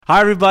Hi,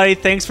 everybody.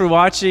 Thanks for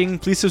watching.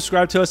 Please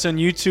subscribe to us on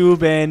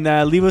YouTube and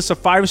leave us a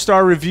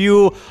 5-star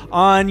review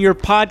on your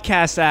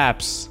podcast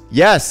apps.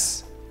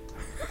 Yes.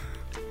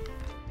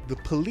 The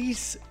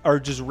police are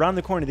just around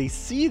the corner. They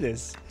see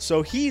this.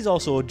 So he's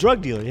also a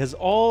drug dealer. He has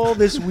all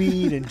this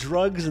weed and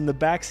drugs in the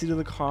backseat of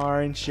the car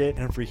and shit.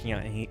 And I'm freaking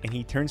out. And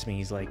he turns to me.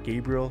 He's like,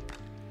 Gabriel,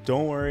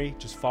 don't worry.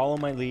 Just follow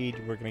my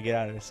lead. We're going to get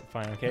out of this.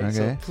 Fine, okay?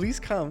 So please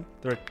come.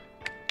 They're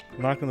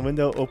knock on the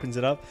window, opens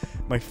it up.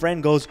 My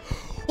friend goes,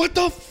 what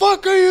the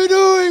fuck are you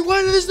doing?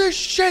 What is this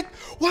shit?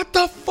 What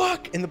the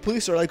fuck? And the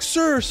police are like,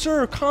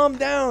 sir, calm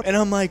down. And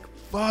I'm like,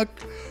 fuck.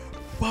 This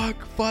is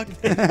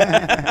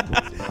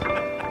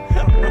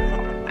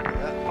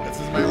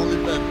my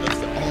only pet. That's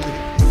the only.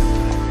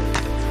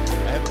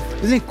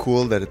 Isn't it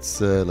cool that it's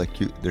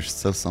there's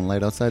still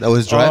sunlight outside? I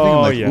was driving.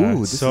 I'm like, ooh,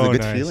 this is a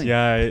good feeling.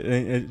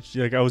 Yeah,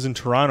 like I was in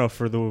Toronto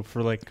for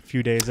like a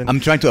few days, and I'm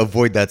trying to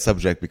avoid that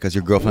subject because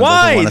your girlfriend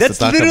doesn't want us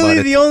to talk about it. That's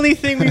literally the only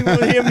thing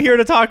I'm here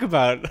to talk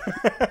about.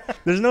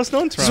 There's no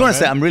snow in Toronto. Just want to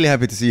say, I'm really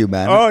happy to see you,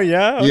 man. Oh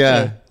yeah, okay.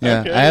 Yeah.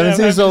 Okay. I haven't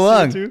seen you so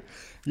long.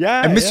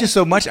 Yeah, I missed you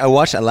so much. I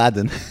watched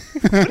Aladdin.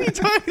 What are you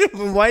talking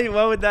about? Why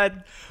would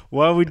that?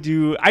 Why would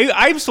you?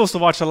 I'm supposed to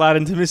watch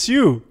Aladdin to miss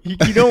you. You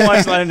don't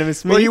watch Aladdin to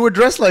miss me. Well, you were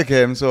dressed like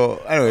him, so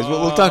anyways,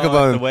 we'll talk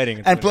about the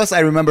wedding. And plus, I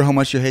remember how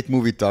much you hate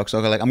movie talk,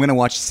 so I'm gonna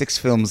watch 6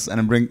 films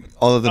and bring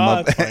all of them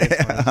up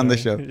on the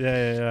show.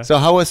 Yeah. So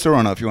how was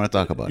Toronto? If you want to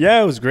talk about it.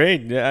 Yeah, it was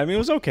great. Yeah, I mean, it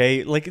was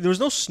okay. Like there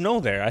was no snow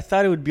there. I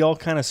thought it would be all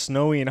kind of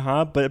snowy and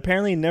hot, but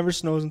apparently it never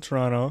snows in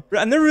Toronto.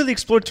 I never really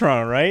explored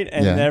Toronto, right?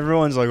 And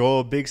everyone's like,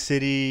 "Oh, big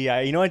city."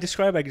 I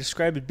describe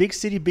it: big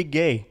city, big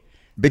gay.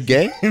 Big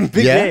gay? Big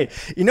gay.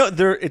 You know,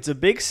 it's a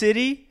big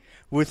city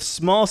with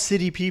small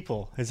city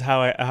people is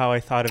how I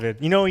thought of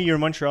it. You know, you're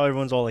in Montreal,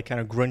 everyone's all like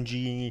kind of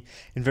grungy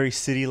and very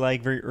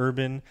city-like, very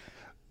urban.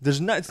 It's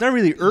not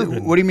really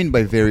urban. What do you mean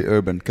by very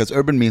urban? Because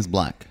urban means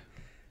black.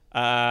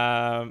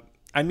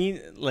 I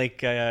mean,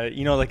 like,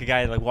 like a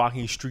guy like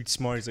walking the street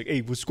smart. He's like,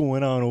 hey, what's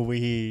going on over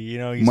here? You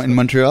know, in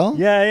Montreal?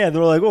 Yeah.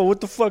 They're like, oh, what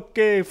the fuck?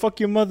 Hey,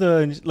 fuck your mother.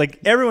 And like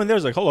everyone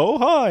there's like, hello,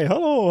 hi.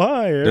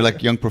 They're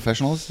like young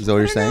professionals? Is that what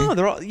you're saying? No,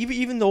 they're all,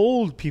 even the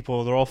old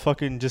people, they're all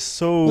fucking just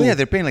so. Well, yeah,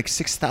 they're paying like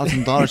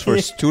 $6,000 for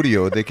a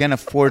studio. They can't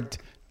afford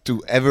to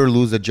ever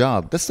lose a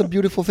job. That's the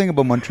beautiful thing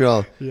about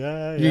Montreal.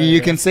 You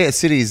can say a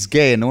city is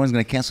gay and no one's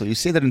going to cancel. You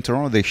say that in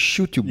Toronto, they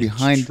shoot you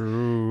behind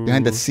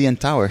that CN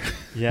Tower.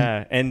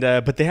 Yeah, and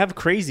but they have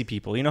crazy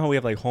people. You know how we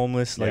have like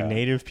homeless, like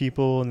native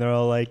people, and they're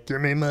all like, "Give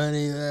me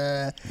money."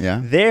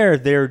 Yeah,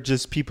 they're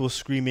just people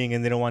screaming,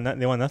 and they want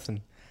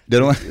nothing. They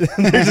don't.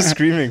 They're just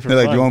screaming for They're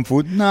fun. like, "You want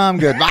food? No, I'm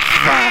good."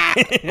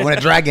 I want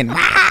a dragon. They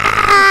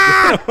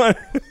don't want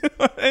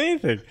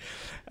anything.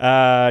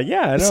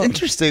 It's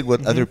interesting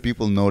what other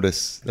people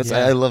notice.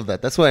 I love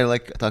that. That's why I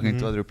like talking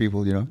to other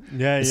people, you know?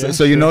 Yeah.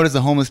 So you notice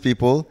the homeless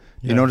people.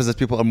 You notice that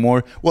people are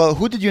more... Well,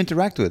 who did you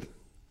interact with?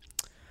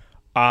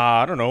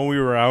 I don't know. We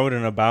were out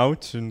and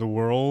about in the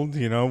world,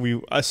 you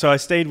know. So I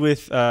stayed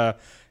with...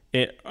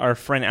 our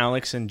friend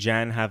Alex and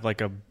Jan have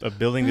like a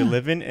building they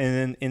live in, and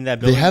then in that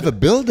building they have a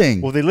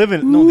building. Well, they live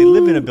in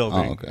a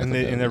building, oh, okay. and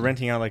they're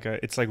renting out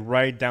it's like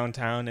right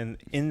downtown, and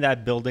in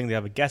that building they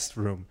have a guest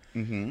room.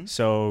 Mm-hmm.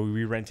 So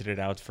we rented it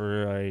out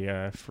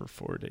for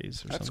 4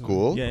 days. That's something.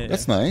 cool. Yeah.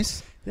 That's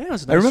nice. Yeah, it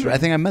was nice. I remember. I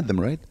think I met them,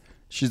 right?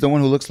 She's the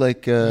one who looks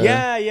like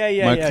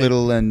Mark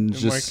Little and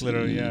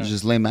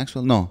Ghislaine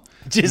Maxwell. No,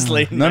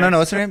 Ghislaine. No.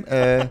 What's her name?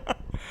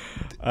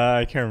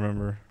 I can't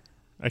remember.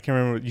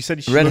 You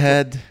said she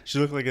redhead. She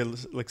looked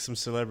like some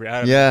celebrity.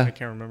 I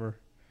can't remember.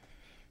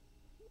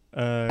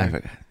 I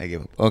forgot. I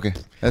gave up. Okay,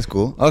 that's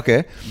cool.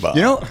 Okay,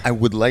 you know, I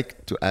would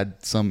like to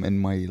add some in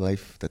my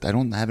life that I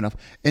don't have enough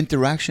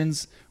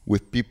interactions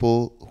with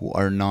people who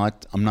are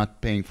not. I'm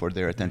not paying for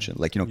their attention,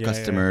 like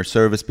customer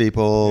service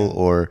people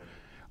or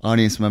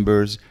audience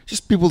members,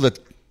 just people that,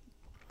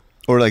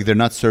 or like they're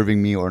not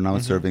serving me or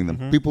not serving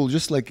them. People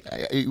just like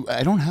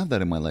I don't have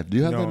that in my life. Do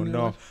you have that in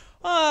your life?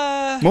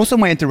 Most of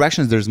my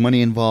interactions, there's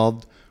money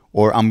involved,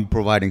 or I'm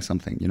providing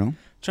something. You know.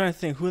 Trying to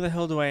think, who the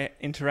hell do I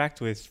interact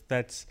with?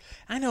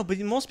 I know, but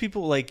most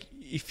people like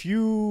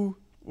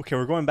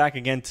we're going back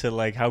again to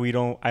like how I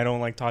don't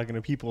like talking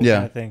to people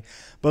kind of thing.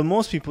 But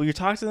most people, you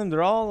talk to them,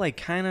 they're all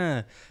like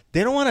they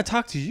don't want to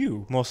talk to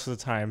you most of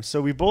the time.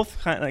 So we both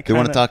they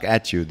want to talk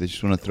at you. They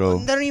just want to throw.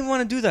 They don't even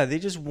want to do that. They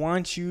just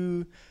want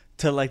you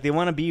to they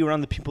want to be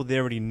around the people they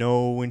already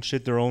know and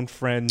shit, their own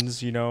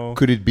friends, you know.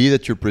 Could it be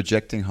that you're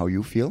projecting how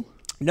you feel?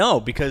 No,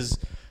 because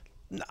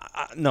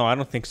no, I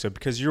don't think so.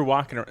 Because you're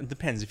walking around. It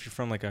depends if you're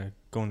from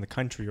going to the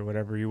country or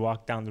whatever. You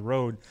walk down the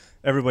road,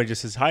 everybody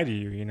just says hi to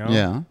you. You know.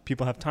 Yeah.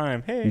 People have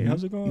time. Hey,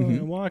 how's it going?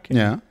 I'm walking.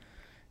 Yeah.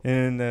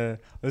 And this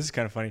is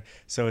kind of funny.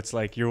 So it's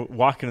like you're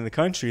walking in the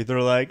country.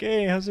 They're like,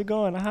 hey, how's it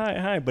going?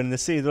 Hi. But in the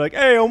city, they're like,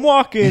 hey, I'm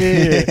walking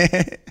here.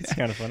 It's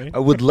kind of funny. I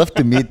would love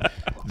to meet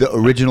the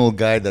original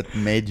guy that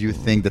made you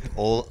think that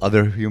all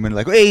other human,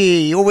 like,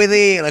 hey, over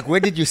there. Like,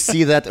 where did you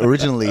see that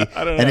originally? I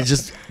don't know. And it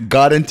just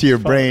got into your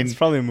brain. It's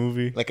probably a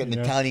movie. Like an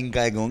Italian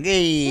guy going,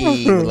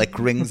 hey, with like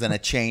rings and a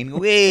chain.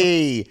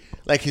 Hey,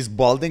 like he's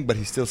balding, but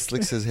he still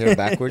slicks his hair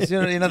backwards.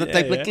 You know the Yeah,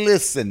 type like,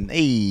 listen,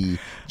 hey,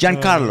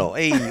 Giancarlo,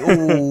 hey,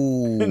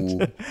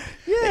 oh.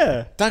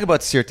 Yeah. Talk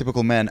about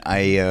stereotypical man.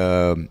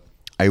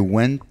 I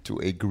went to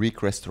a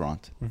Greek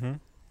restaurant. Mm-hmm.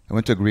 I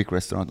went to a Greek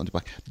restaurant on the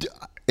park.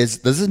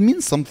 Does it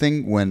mean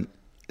something when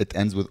it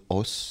ends with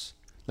os?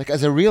 Like,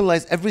 as I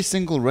realized, every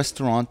single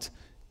restaurant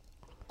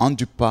on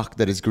du Parc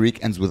that is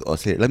Greek ends with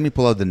os. Here, let me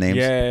pull out the names.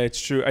 Yeah,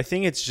 it's true. I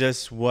think it's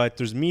just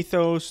there's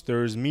Mythos,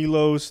 there's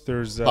Milos,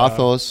 there's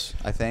Pathos,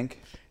 I think.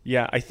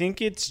 Yeah, I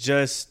think it's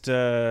just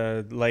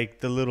like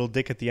the little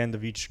dick at the end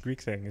of each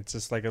Greek thing. It's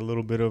just like a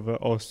little bit of a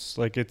os.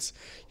 Like it's,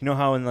 you know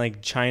how in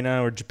like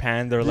China or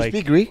Japan they're Do you like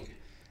speak Greek?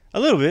 a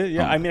little bit.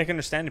 Yeah, Oh. I mean I can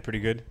understand it pretty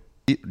good.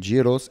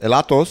 Gyros,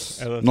 Elatos,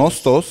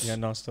 Nostos, Yeah,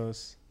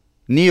 Nostos.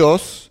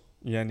 Nios,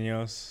 Yeah,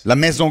 Nios. La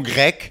Maison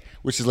Grecque,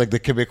 which is like the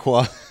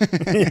Québécois.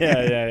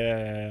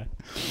 yeah.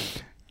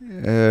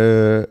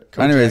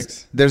 Anyways,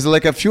 Kojaks. there's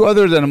like a few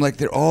others that I'm like,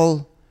 they're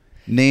all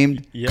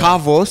named Yeah.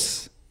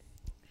 Kavos.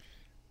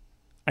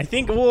 I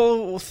think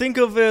we'll think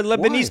of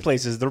Lebanese Why?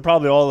 places. They're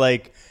probably all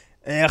like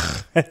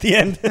at the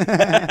end.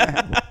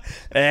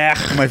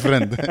 My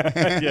friend.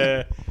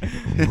 Yeah.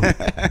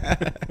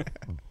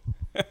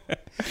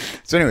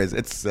 So anyways,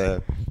 it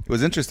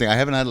was interesting. I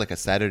haven't had like a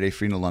Saturday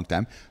free in a long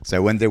time. So I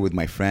went there with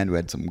my friend. We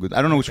had some good,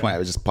 I don't know which one. It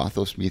was just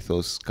Pathos,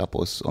 Mythos,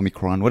 Kapos,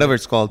 Omicron, whatever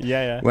it's called.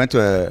 Yeah. Went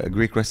to a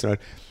Greek restaurant.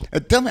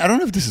 Tell me, I don't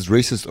know if this is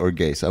racist or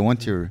gay. So I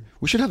want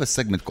we should have a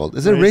segment called,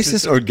 is it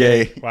racist or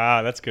gay?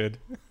 Wow, that's good.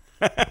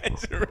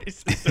 Is it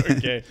racist or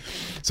gay?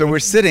 So we're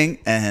sitting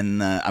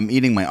and I'm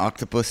eating my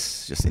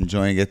octopus, just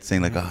enjoying it,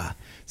 saying like,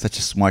 such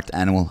a smart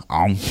animal.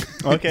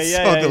 Okay, It's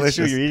yeah, so it's true.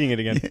 delicious. You're eating it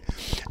again. Yeah.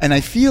 And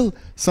I feel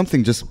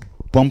something just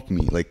bump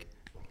me, like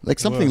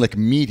something What? like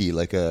meaty,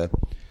 like a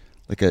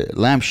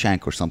lamb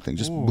shank or something.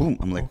 Just Ooh, boom.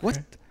 I'm like, okay.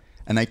 what?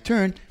 And I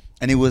turned,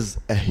 and it was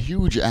a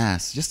huge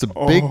ass, just a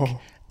big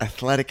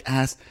athletic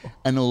ass.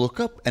 And I look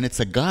up, and it's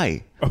a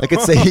guy. Like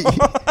it's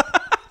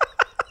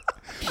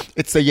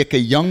it's like a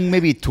young,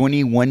 maybe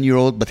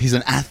 21-year-old, but he's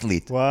an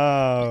athlete.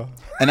 Wow.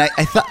 And I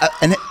thought,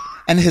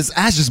 and his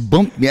ass just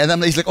bumped me.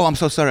 And he's like, oh, I'm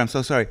so sorry. I'm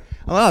like,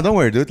 oh, don't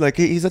worry, dude. Like,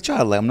 he's a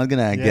child. Like, I'm not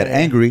going to get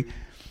angry.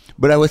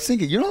 But I was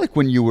thinking, like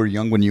when you were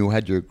young, when you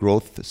had your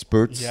growth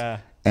spurts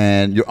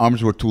and your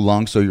arms were too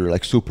long, so you're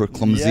like super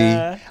clumsy.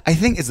 Yeah. I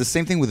think it's the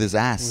same thing with his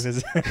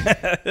ass.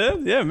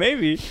 Yeah,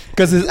 maybe.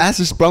 Because his ass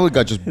is probably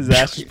got just... His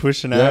ass is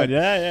pushing out.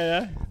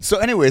 Yeah. So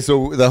anyway,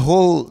 so the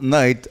whole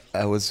night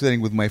I was sitting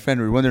with my friend.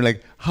 We were wondering,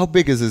 like, how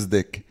big is his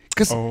dick?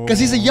 Because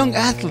he's a young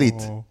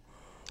athlete.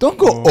 Don't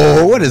go,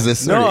 what is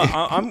this? No,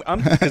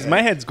 I'm because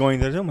my head's going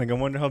there. I'm like, I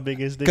wonder how big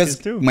his dick is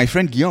too. My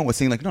friend Guillaume was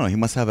saying like, no, he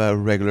must have a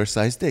regular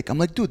sized dick. I'm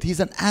like, dude, he's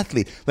an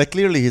athlete. Like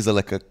clearly he's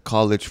like a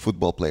college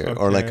football player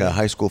or like a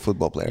high school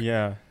football player.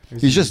 Yeah.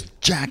 He's just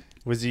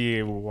jacked. Was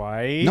he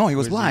white? No, he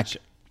was black.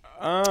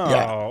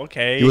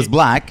 Okay. He was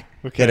black.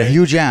 Okay. He had a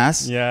huge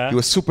ass. Yeah. He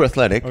was super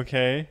athletic.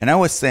 Okay. And I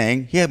was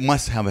saying he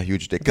must have a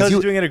huge dick. Because he's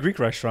doing it at a Greek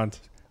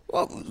restaurant.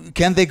 Well,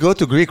 can they go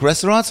to Greek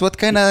restaurants? What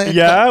kind of...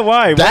 Yeah,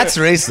 why? That's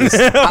racist.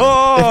 If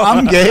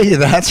I'm gay,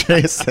 that's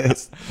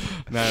racist.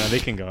 No, they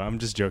can go. I'm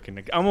just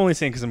joking. I'm only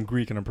saying because I'm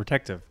Greek and I'm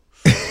protective.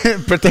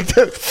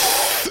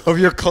 Protective of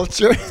your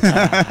culture?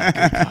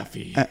 Good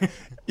coffee.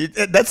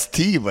 That's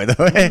tea, by the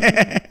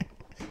way.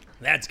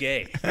 That's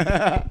gay.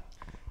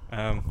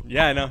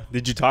 Yeah, I know.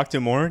 Did you talk to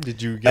him more?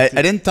 Did you get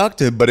I didn't talk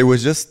to him, but it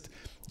was just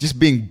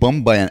being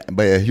bummed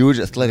by a huge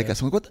athletic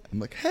ass. I'm like, what? I'm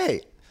like,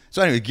 hey.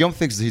 So anyway, Guillaume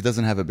thinks he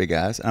doesn't have a big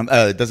ass.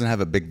 Doesn't have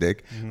a big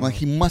dick. I'm like,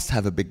 he must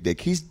have a big dick.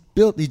 He's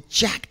built. He's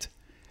jacked.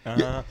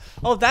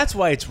 Oh, that's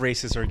why it's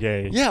racist or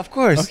gay. Yeah, of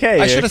course.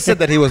 Okay. I should have said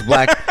that he was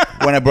black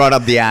when I brought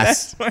up the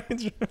ass.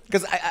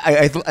 Because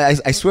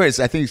I swear, I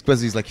think it's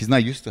because he's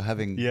not used to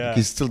having. Yeah.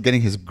 He's still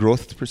getting his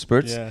growth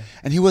spurts. Yeah.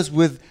 And he was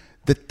with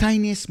the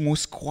tiniest,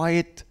 most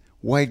quiet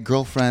white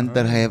girlfriend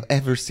that I have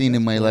ever seen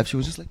in my life. She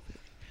was just like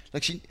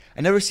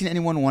I never seen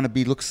anyone want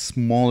to look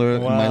smaller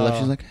in my life.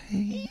 She's like,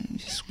 hey,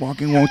 just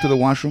walking home to the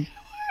washroom.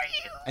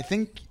 I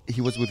think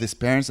he was with his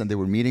parents and they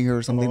were meeting her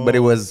or something, but it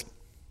was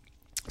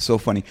so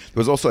funny.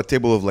 There was also a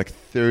table of like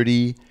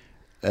 30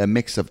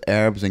 mix of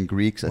Arabs and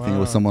Greeks. I think it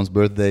was someone's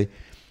birthday.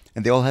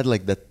 And they all had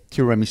like that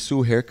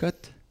tiramisu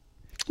haircut.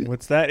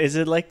 What's that? Is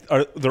it like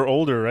they're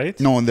older, right?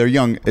 No, and they're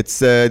young. It's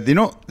they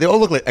all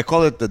look like, I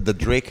call it the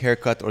Drake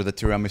haircut or the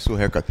tiramisu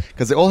haircut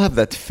because they all have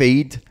that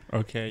fade.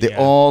 Okay. They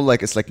all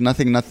like, it's like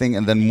nothing,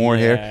 and then more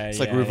hair. It's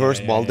like reverse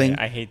balding.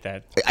 I hate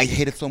that. I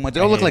hate it so much. They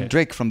all look like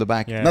Drake from the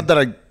back. Yeah. Not that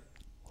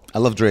I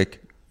love Drake.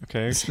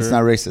 Okay, It's sure.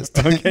 not racist.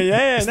 Okay,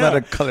 yeah, It's not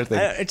a color thing.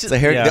 It's a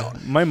hair. yeah.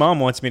 My mom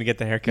wants me to get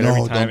the haircut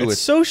every time. Don't do it's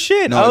it. so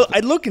shit. No, I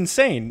look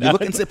insane. You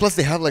look insane. Plus,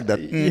 they have like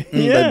that,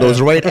 Yeah. those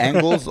right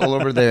angles all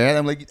over their head.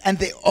 I'm like, and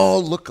they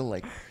all look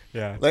alike.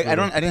 Yeah. Like I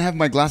didn't have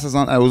my glasses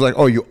on. I was like,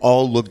 oh, you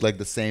all looked like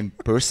the same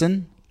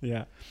person.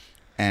 Yeah.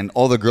 And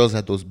all the girls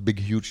had those big,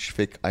 huge,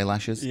 fake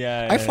eyelashes.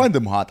 Yeah, I find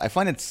them hot. I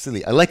find it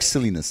silly. I like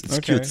silliness. It's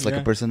Okay, cute. It's like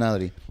a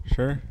personality.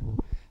 Sure.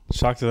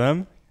 Shock to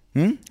them.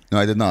 No,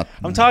 I did not.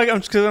 I'm talking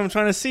because I'm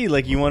trying to see.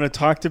 Like, you want to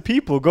talk to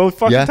people? Go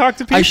fucking talk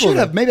to people. I should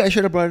have. Maybe I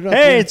should have brought it up.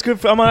 Hey, it's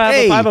good. I'm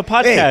gonna have a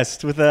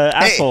podcast with an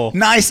asshole.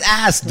 Nice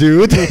ass,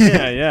 dude.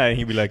 yeah.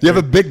 He'd be like, you have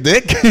a big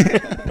dick.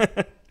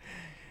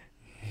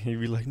 He'd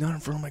be like, not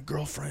in front of my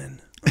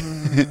girlfriend.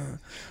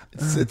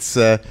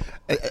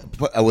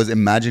 I was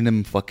imagining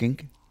him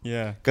fucking.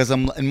 Yeah. Because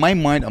in my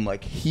mind, I'm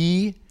like,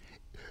 I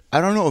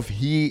don't know if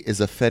he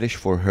is a fetish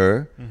for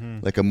her,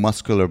 like a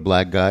muscular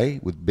black guy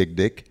with big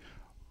dick,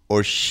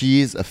 or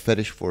she's a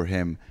fetish for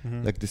him,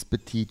 like this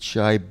petite,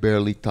 shy,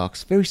 barely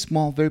talks, very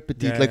small, very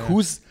petite. Who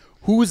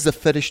is the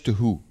fetish to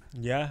who?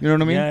 Yeah. You know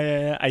what I mean?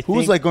 Yeah.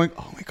 Who's like going,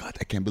 oh my God,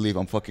 I can't believe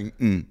I'm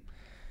fucking.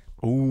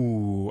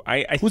 Ooh,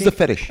 Who's the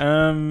fetish?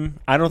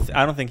 I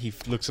don't think he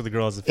looks at the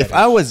girl as a fetish. If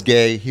I was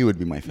gay, he would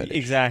be my fetish.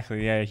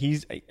 Exactly. Yeah.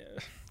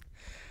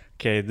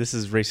 Okay. This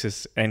is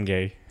racist and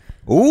gay.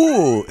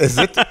 Ooh, is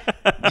it?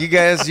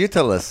 You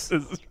tell us.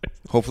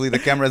 Hopefully the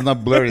camera is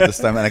not blurry this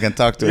time and I can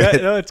talk to it.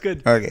 Yeah, no, it's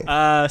good. Okay.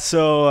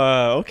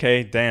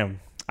 Okay, damn.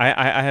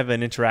 I have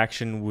an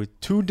interaction with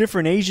two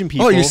different Asian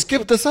people. Oh, you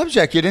skipped the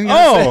subject. You didn't.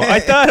 I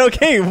thought.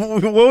 Okay,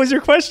 what was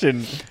your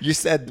question? You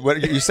said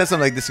something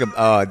like this.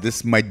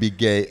 This might be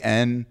gay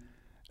and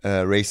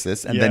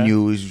racist, and then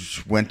you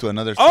went to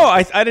another. Oh,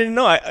 I didn't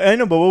know. I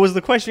know, but what was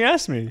the question you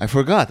asked me? I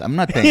forgot. I'm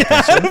not paying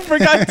attention. I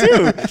forgot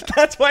too.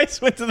 That's why I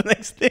went to the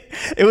next thing.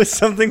 It was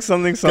something.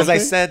 Because I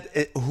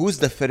said, who's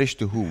the fetish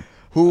to who?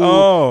 Who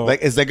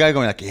like is the guy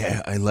going like,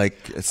 yeah, I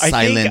like a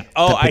silent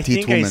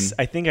petite woman?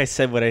 I think I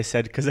said what I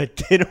said because I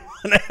didn't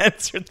want to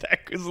answer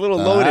that. It was a little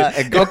loaded.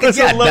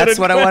 That's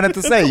what I wanted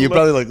to say. You're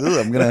probably like,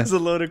 I'm gonna. That's a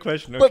loaded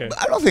question. Okay.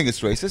 But I don't think it's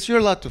racist. You're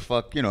allowed to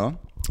fuck,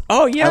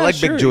 Oh yeah, I like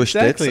big Jewish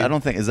tits. I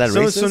don't think is that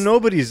racist. So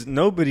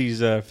nobody's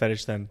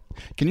fetish then.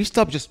 Can you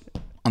stop just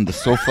on the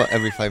sofa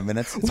every 5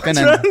 minutes? It's What's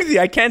wrong with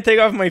you? I can't take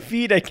off my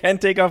feet. I can't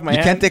take off my.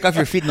 You can't take off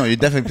your feet. No, you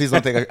definitely please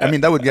don't take off. I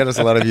mean, that would get us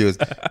a lot of views.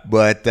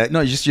 But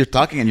no, you're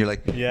talking and you're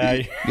like,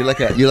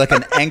 you're like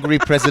an angry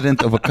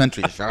president of a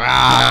country.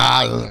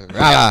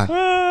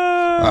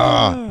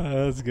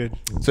 That's good.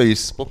 So you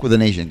spoke with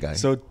an Asian guy.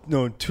 So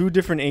no, two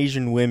different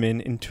Asian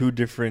women in two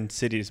different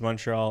cities,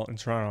 Montreal and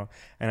Toronto,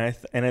 and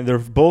they're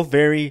both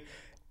very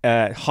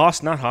not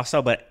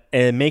hostile, but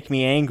make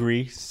me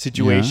angry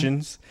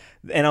situations. Yeah.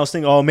 And I was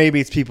thinking, oh, maybe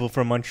it's people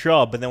from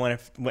Montreal. But then when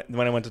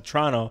I went to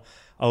Toronto,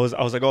 I was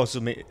like, oh, so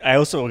I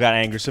also got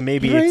angry. So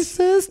maybe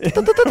racist.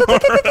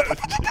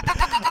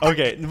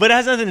 Okay, but it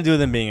has nothing to do with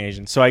them being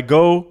Asian. So I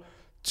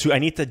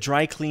need to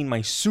dry clean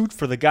my suit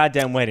for the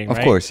goddamn wedding.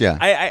 Of course, yeah.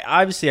 I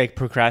obviously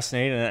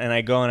procrastinate and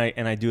I go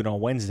and I do it on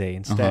Wednesday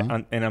instead.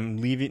 And I'm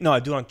leaving. No, I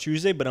do it on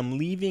Tuesday, but I'm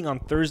leaving on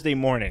Thursday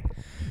morning.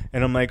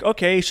 And I'm like,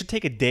 okay, it should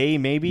take a day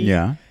maybe.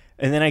 Yeah.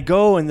 And then I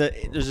go and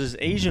there's this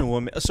Asian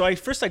woman. So I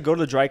go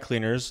to the dry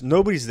cleaners.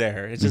 Nobody's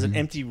there. It's just an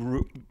empty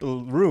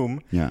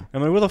room. Yeah.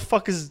 I'm like, where the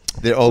fuck is?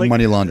 They're all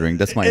money laundering.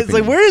 That's my opinion. It's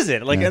like, where is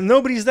it? Like, and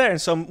nobody's there. And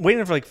so I'm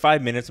waiting for like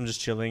 5 minutes. I'm just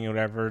chilling or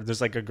whatever.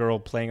 There's like a girl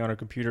playing on her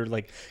computer,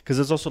 like, because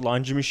there's also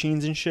laundry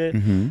machines and shit.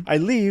 I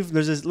leave.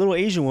 There's this little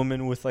Asian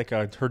woman with like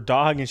her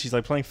dog, and she's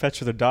like playing fetch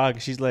with her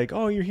dog. She's like,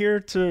 oh, you're here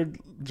to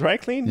dry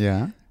clean?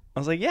 Yeah. I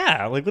was like,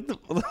 yeah, like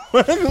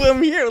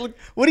I'm here. Like,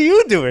 what are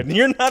you doing?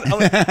 You're not.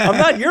 I'm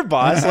not your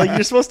boss. Like,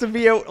 you're supposed to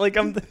be out. Like,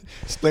 I'm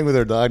just playing with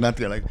her dog. Not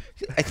like,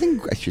 I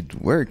think I should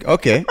work.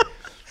 Okay.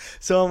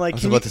 So I'm like, I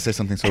was about to say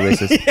something so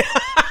racist.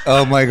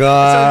 Oh my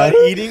god.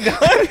 So eating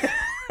dog.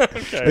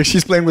 Okay. Like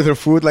she's playing with her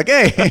food. Like,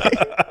 hey.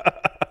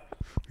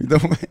 You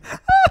don't. Oh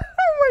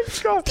my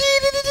god.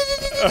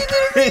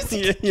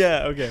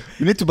 Yeah. Okay.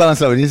 You need to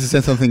balance out. You need to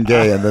say something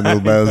gay, and then it'll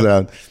balance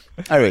out.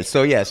 All right,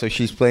 so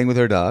she's playing with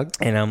her dog.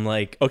 And I'm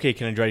like, okay,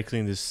 can I dry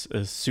clean this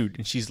suit?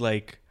 And she's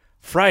like,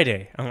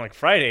 Friday. I'm like,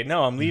 Friday?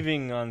 No, I'm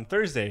leaving on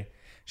Thursday.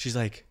 She's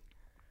like,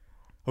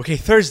 okay,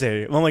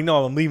 Thursday. I'm like,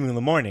 no, I'm leaving in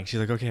the morning. She's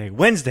like, okay,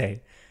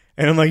 Wednesday.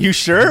 And I'm like, you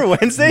sure?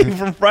 Wednesday?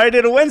 From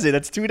Friday to Wednesday.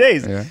 That's 2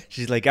 days. Yeah.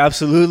 She's like,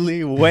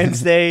 absolutely,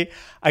 Wednesday.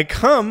 I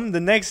come the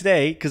next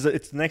day, because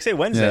it's the next day,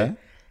 Wednesday. Yeah.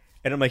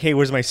 And I'm like, hey,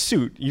 where's my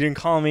suit? You didn't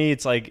call me.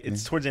 It's like,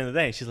 it's towards the end of the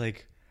day. She's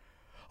like,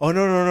 oh,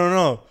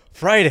 no.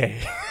 Friday.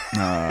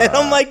 And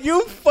I'm like,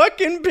 you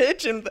fucking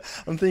bitch. And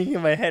I'm thinking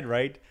in my head,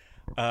 right?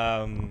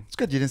 It's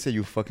good you didn't say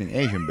you fucking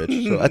Asian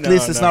bitch. So at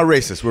least it's not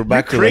racist. We're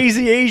back to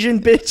crazy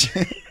Asian bitch.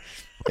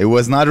 It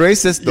was not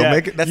racist. Don't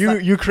make it. That's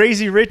you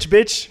crazy rich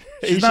bitch.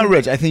 She's Asian not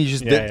rich. I think you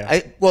just did.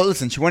 Yeah. Well,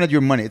 listen, she wanted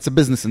your money. It's a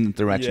business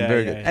interaction. Yeah,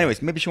 Very good.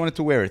 Anyways, maybe she wanted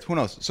to wear it. Who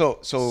knows?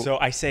 So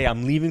I say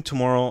I'm leaving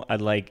tomorrow at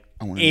like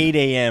 8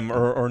 a.m.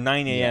 or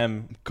 9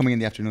 a.m. Yeah. Coming in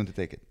the afternoon to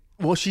take it.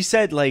 Well, she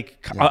said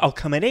like I'll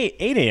come at 8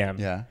 a.m.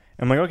 Yeah.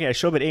 I'm like, okay, I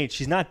show up at 8.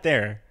 She's not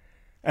there.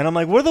 And I'm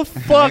like, where the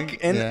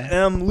fuck? And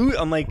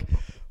I'm like,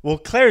 well,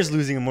 Claire's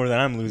losing it more than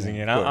I'm losing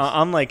it.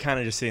 I'm like kind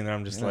of just sitting there.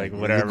 I'm just like,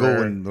 whatever. You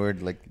go and we're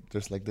like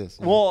just like this.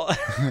 Well,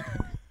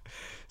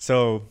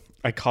 so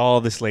I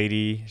call this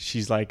lady.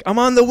 She's like, I'm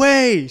on the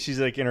way. She's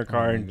like in her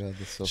car. And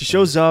she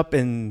shows up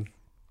and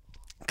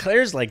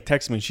Claire's like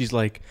texting me. She's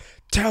like,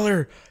 tell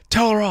her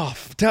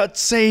off.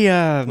 Say,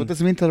 what does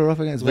it mean, tell her off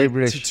again? It's like,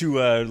 very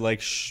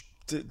British.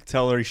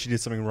 tell her she did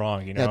something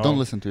wrong. You know. Yeah, don't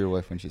listen to your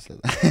wife when she says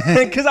that.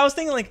 Because I was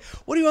thinking, like,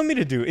 what do you want me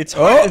to do? It's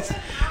hard. Oh. It's, An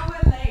hour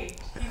late.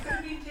 You could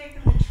have been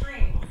taking the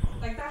train.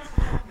 Like, that's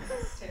what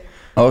tip.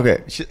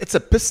 Okay, it's a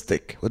piss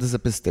stick. What is a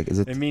piss stick? Is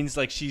it? it means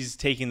like she's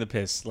taking the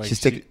piss. Like She's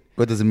taking.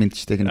 What does it mean?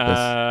 She's taking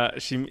a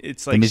piss.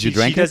 It's like means you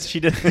drank it?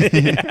 She does.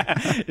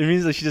 Yeah. It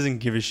means like she doesn't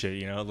give a shit.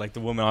 You know, like the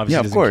woman obviously Yeah,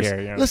 of doesn't course.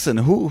 care. You know? Listen,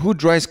 who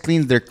dries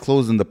cleans their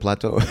clothes in the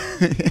plateau?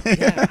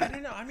 Yeah, I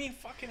don't know. I mean,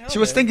 fucking hell. She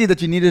was man. thinking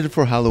that you needed it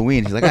for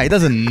Halloween. She's like, he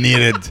doesn't need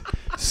it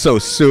so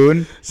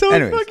soon. So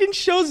Anyways. it fucking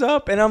shows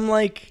up, and I'm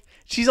like,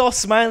 she's all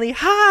smiley,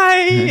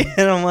 hi,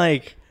 and I'm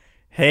like,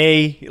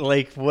 hey,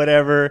 like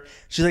whatever.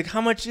 She's like, how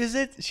much is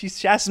it? She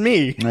asked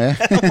me. Yeah.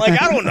 I'm like,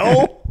 I don't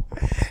know.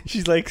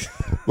 She's like,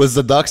 Was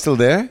the dog still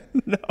there?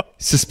 no.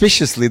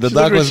 Suspiciously, the She's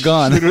dog literally- was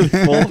gone. she's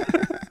literally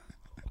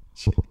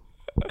full.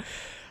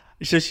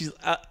 So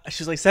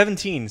she's like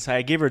 17. So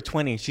I gave her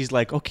 20. She's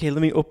like, okay,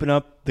 let me open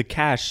up the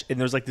cash. And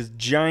there's like this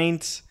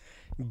giant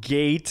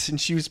gate,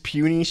 and she was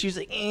puny. She was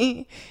like,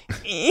 and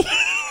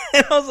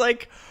I was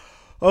like,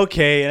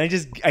 okay. And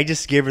I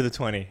just gave her the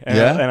 20. And,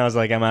 Yeah? and I was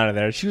like, I'm out of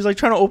there. She was like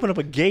trying to open up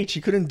a gate. She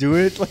couldn't do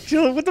it. Like, she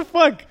was like, what the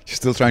fuck? She's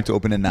still trying to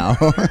open it now.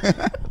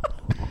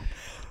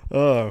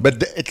 Oh.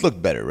 But it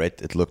looked better, right?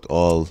 It looked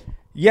all...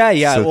 Yeah.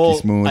 Silky Well,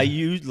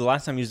 smooth. the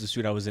last time I used the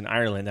suit, I was in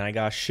Ireland, and I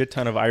got a shit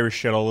ton of Irish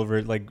shit all over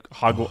it, like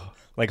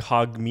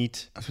hog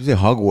meat. I was going to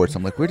say Hogwarts.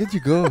 I'm like, where did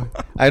you go?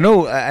 I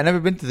know. I never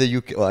been to the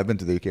UK. Well, I've been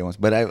to the UK once,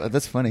 but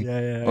that's funny.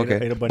 Yeah. Okay. I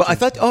ate a bunch But I of-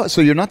 thought,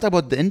 so you're not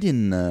about the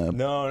Indian...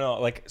 No.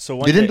 Like, so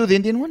one you didn't day- do the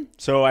Indian one?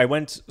 So I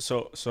went.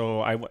 So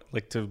I went,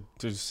 like, to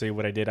say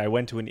what I did. I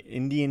went to an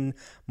Indian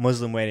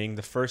Muslim wedding.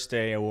 The first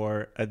day I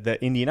wore the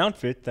Indian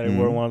outfit that I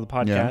wore in one of the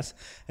podcasts,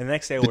 and the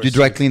next day I wore. Did you a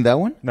dry suit. clean that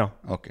one? No.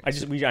 Okay.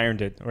 We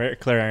ironed it. Right?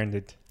 Claire ironed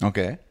it.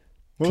 Okay.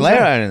 What was Claire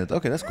that? ironed it.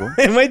 Okay, that's cool.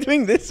 Am I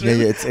doing this? Yeah,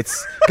 it's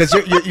because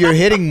you're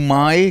hitting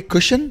my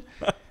cushion,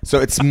 so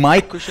it's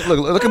my cushion.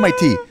 Look at my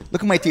tea.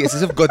 Look at my tea. It's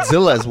as if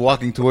Godzilla is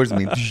walking towards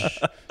me.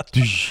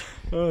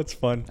 Oh, it's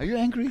fun. Are you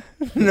angry?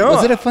 No.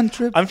 Was it a fun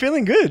trip? I'm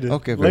feeling good.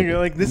 Okay, very good.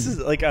 Like this is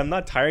like I'm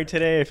not tired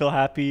today. I feel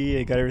happy.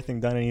 I got everything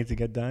done I need to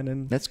get done,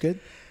 and That's good.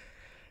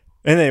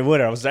 then what?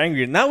 I was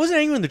angry. And I wasn't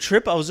angry on the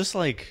trip. I was just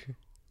like,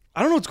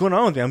 I don't know what's going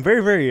on with me. I'm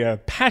very, very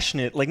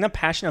passionate. Like not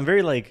passionate. I'm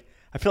very like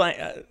I feel like.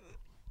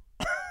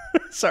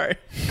 Sorry.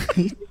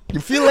 You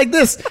feel like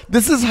this.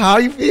 This is how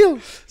you feel.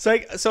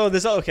 So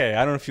this okay. I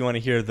don't know if you want to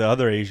hear the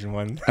other Asian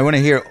one. I want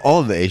to hear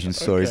all the Asian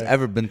stories Okay.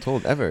 ever been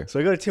told ever. So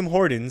I go to Tim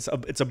Hortons.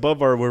 It's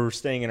above where we're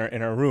staying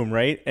in our room,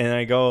 right? And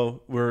I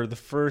go. We're the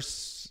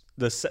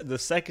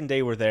second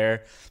day we're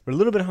there. We're a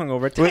little bit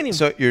hungover. Tiny. Wait,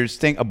 so you're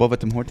staying above at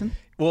Tim Horton?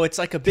 Well, it's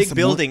like a big It's a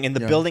building, and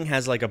the yeah. building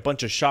has like a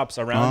bunch of shops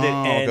around it,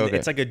 Oh, and okay.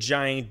 it's like a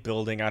giant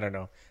building. I don't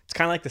know. It's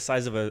kind of like the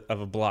size of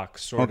a block,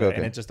 sort of, Okay.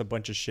 and it's just a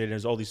bunch of shit. And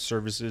there's all these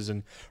services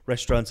and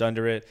restaurants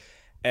under it,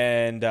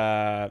 and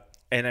I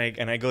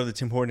go to the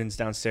Tim Hortons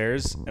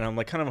downstairs, and I'm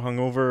like kind of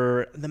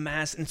hungover. The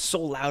mass and it's so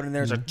loud in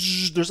there. It's like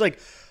there's like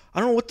I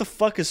don't know what the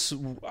fuck is.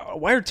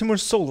 Why are Tim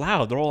Hortons so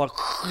loud? They're all like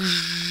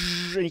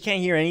and you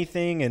can't hear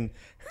anything, and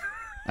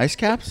Ice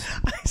caps?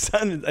 I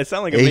sound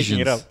like I'm making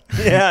it up.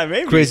 Asians. Yeah,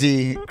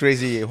 maybe.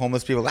 Crazy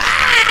homeless people.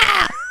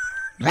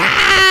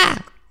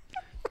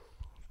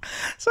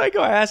 So I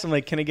go, I ask him,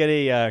 like, can I get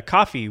a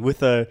coffee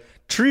with a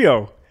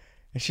trio?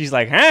 And she's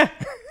like, huh?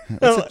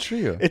 What's a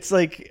trio? It's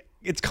like,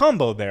 it's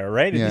combo there,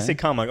 right? And Yeah. they say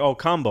combo, like, oh,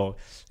 combo.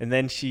 And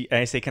then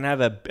I say, can I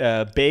have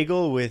a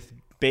bagel with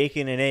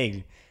bacon and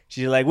egg?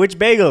 She's like, which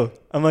bagel?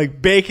 I'm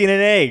like, bacon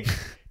and egg.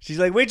 She's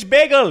like, which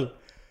bagel?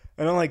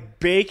 And I'm like,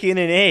 bacon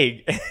and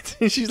egg.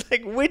 And she's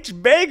like, which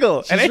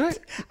bagel? She's and right.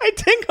 I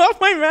take off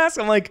my mask.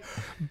 I'm like,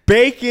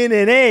 bacon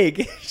and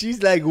egg.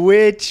 She's like,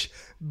 which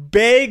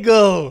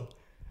bagel?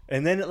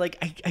 And then like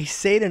I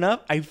say it enough,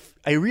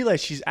 I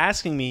realize she's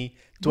asking me,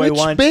 Which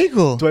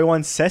bagel? Do I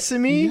want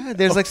sesame? Yeah,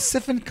 there's like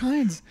 7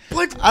 kinds.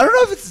 What? I don't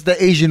know if it's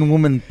the Asian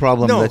woman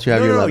problem No, that you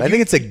have in no, your no, life. I you-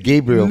 think it's a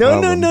Gabriel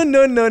problem.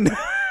 No.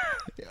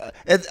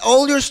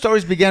 All your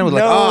stories began with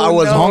like, No, I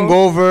was no.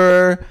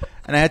 hungover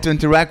and I had to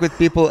interact with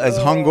people as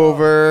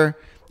hungover.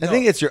 I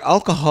think it's your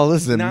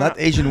alcoholism, Nah. not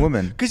Asian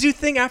women. Because you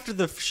think after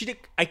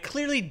I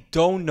clearly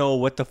don't know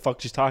what the fuck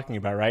she's talking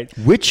about, right?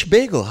 Which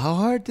bagel? How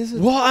hard is it?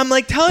 Well, I'm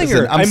like telling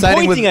Listen, her. I'm I'm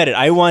siding pointing with- at it.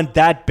 I want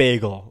that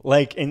bagel.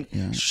 Like, and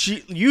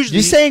she usually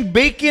You're saying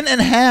bacon and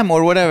ham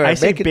or whatever. I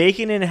say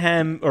bacon and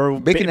ham or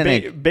Bacon and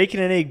egg. Bacon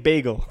and egg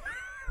bagel.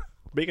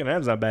 Bacon and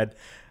ham's not bad.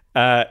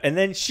 And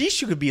then she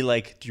could be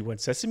like, do you want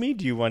sesame?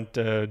 Do you want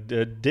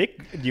dick?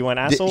 Do you want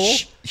asshole?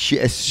 She Do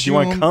you assumed.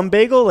 want cum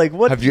bagel? Like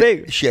what Have you?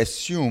 bagel? She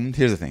assumed.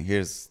 Here's the thing.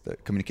 Here's the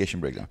communication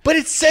breakdown. But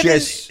it's seven.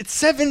 Yes. It's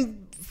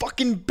 7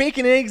 fucking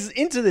bacon and eggs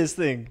into this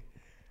thing.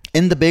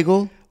 In the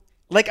bagel.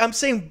 Like I'm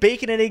saying,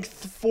 bacon and egg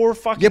 4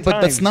 fucking Yeah, but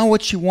times. that's not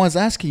what she was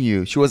asking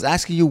you. She was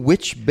asking you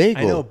which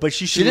bagel. I know, but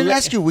she should didn't let-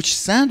 ask you which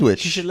sandwich.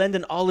 She should lend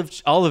an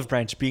olive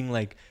branch, being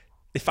like,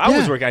 if I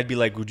was Yeah. working, I'd be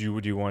like, would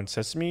you want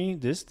sesame?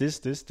 This.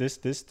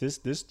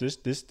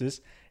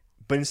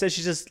 But instead,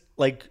 she's just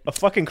like a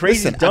fucking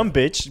crazy Listen, dumb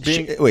bitch.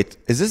 Being Wait,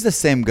 is this the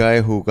same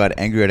guy who got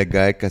angry at a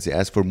guy because he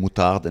asked for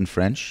moutarde in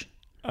French?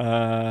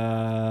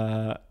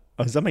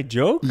 Is that my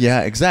joke?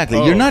 Yeah, exactly.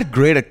 Oh. You're not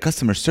great at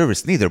customer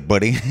service neither,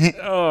 buddy.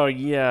 Oh,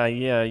 yeah.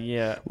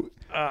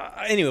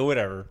 Anyway,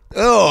 whatever.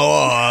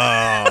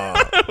 Oh,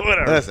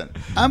 Whatever. listen.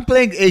 I'm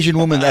playing Asian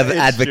woman It's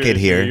advocate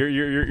true. here.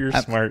 You're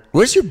smart.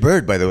 Where's your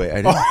bird, by the way?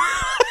 I didn't...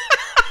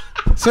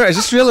 Sorry, I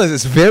just realized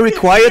it's very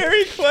quiet.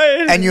 Very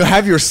quiet. And you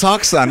have your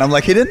socks on. I'm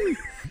like, he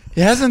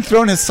hasn't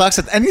thrown his socks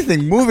at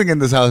anything moving in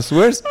this house.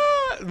 Where's...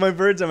 My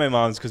bird's at my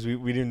mom's because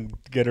we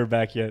didn't get her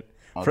back yet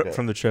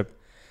from the trip.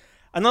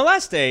 On the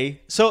last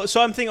day, so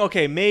I'm thinking,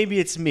 okay, maybe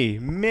it's me,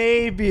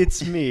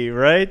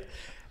 right?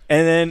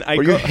 And then I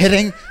Were go, you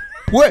hitting...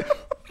 What?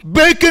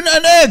 Bacon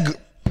and egg!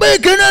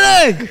 Bacon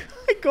and egg!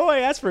 I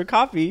ask for a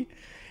coffee,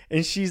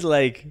 and she's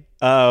like,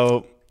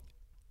 I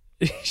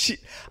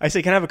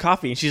say, can I have a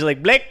coffee? And she's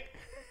like, Blake.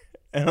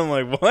 And I'm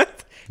like,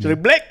 what? She's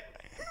like, Blake.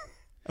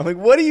 I'm like,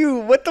 what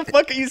the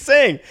fuck are you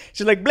saying?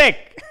 She's like,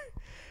 Blake.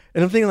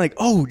 And I'm thinking like,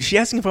 oh, is she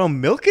asking if I'm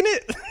milking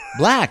it?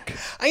 Black.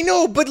 I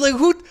know, but like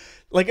who...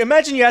 Like,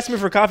 imagine you ask me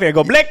for coffee. I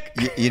go, Blake.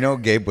 You know,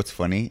 Gabe, what's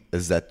funny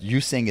is that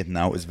you saying it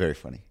now is very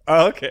funny.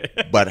 Oh, okay.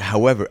 But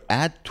however,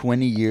 add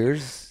 20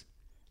 years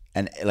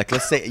and like,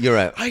 let's say you're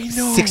a I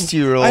know.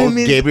 60-year-old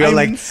Gabriel, I'm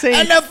like, insane.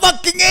 and a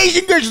fucking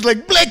Asian girl just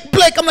like,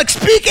 Blake. I'm like,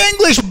 speak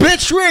English,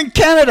 bitch. We're in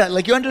Canada.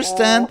 Like, you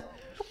understand?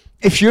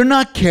 If you're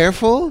not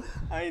careful.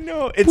 I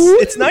know.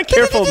 It's not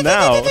careful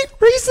now.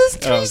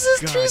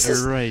 Racist.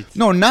 You're right.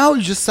 No, now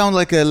you just sound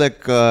like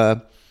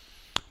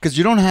because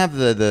you don't have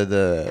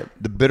the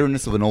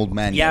bitterness of an old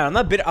man. Yeah, yet. I'm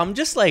not bitter. I'm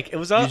just like, I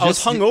was You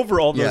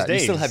hungover all those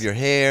days. You still have your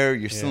hair.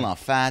 You're still not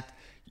fat.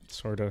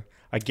 Sort of.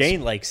 I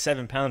gained like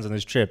 7 pounds on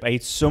this trip. I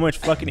ate so much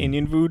fucking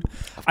Indian food.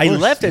 I course,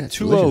 left yeah, at it's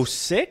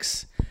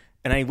 206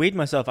 and I weighed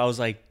myself. I was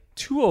like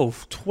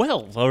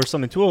 2012 or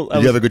something. Did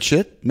you have a good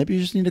shit? Maybe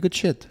you just need a good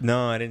shit.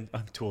 No, I didn't.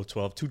 I'm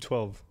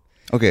 212.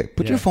 Okay,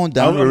 put your phone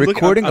down. I'm We're looking-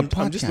 recording I'm a podcast.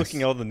 I'm just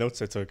looking at all the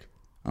notes I took.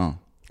 Oh.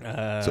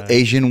 So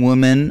Asian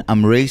woman,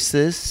 I'm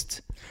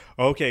racist.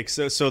 Okay,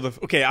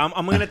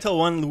 I'm gonna tell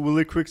one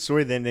really quick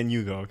story, then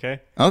you go. Okay.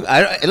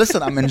 Okay,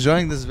 listen, I'm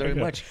enjoying this very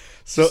much.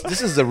 So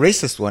this is the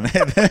racist one.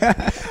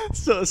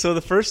 So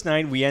the first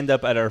night we end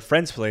up at our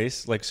friend's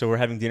place, like, so we're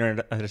having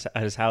dinner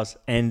at his house,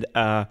 and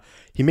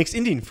he makes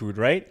Indian food,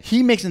 right?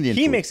 He makes Indian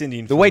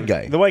food. The white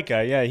guy. The white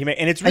guy, yeah.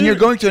 And it's really, and you're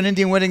going to an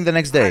Indian wedding the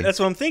next day. That's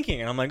what I'm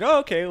thinking, and I'm like, oh,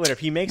 okay, whatever.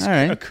 He makes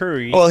a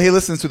curry. Well, he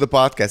listens to the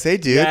podcast. Hey,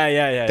 dude.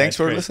 Yeah. Thanks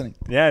for great. listening.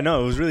 Yeah,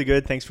 no, it was really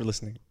good. Thanks for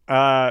listening.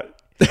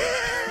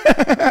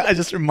 I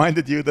just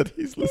reminded you that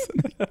he's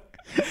listening.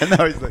 And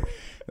now he's like,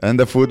 and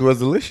the food was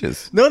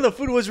delicious. No, the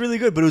food was really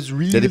good, but it was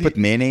really... Did he put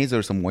mayonnaise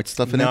or some white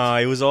stuff in it? No,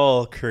 it was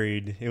all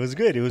curried. It was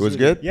good. It was really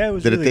good? good? Yeah, it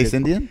was Did really it taste good.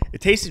 Indian?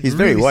 It tasted He's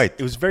really, very white.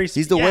 It was very...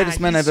 He's the whitest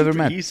man I've ever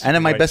met.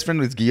 And my best friend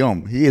was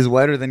Guillaume. He is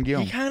whiter than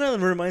Guillaume. He kind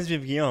of reminds me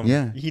of Guillaume.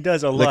 Yeah. He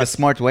does a lot. Like a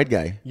smart white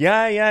guy.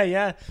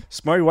 Yeah.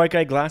 Smart white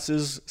guy,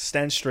 glasses,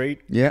 stands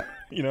straight. Yeah.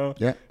 You know?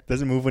 Yeah.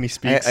 Doesn't move when he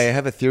speaks. I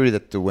have a theory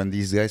that when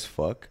these guys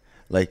fuck,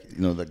 like,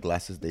 you know, the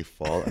glasses, they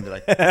fall and they're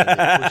like, they push it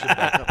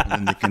back up and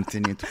then they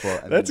continue to fall.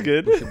 And That's then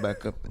good. Push it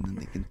back up and then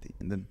they continue.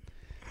 And then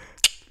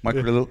Mark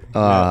Riddle,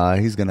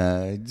 he's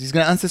gonna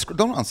unsubscribe.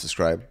 Don't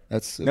unsubscribe.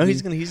 That's No, he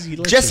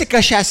likes Jessica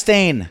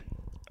Chastain.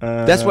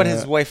 That's what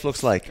his wife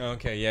looks like.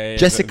 Okay, yeah.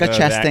 Jessica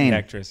Chastain. The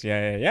actress.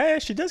 Yeah.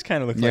 She does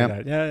kind of look like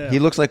that. Yeah. He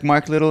looks like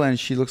Mark Little and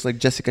she looks like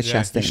Jessica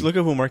Chastain. You should look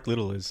at who Mark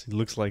Little is. He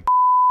looks like...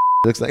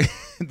 Looks like...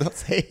 Don't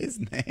say his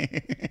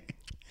name.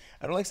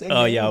 I don't like saying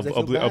names. Yeah, I'll I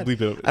feel bleep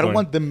bad. it. I don't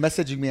want them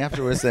messaging me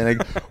afterwards saying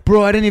like,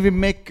 bro, I didn't even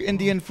make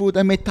Indian food.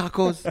 I made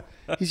tacos.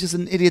 He's just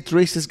an idiot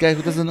racist guy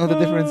who doesn't know the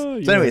difference.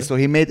 So anyway, so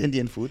he made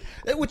Indian food,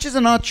 which is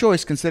an odd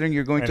choice considering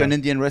you're going to an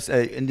Indian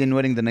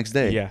wedding the next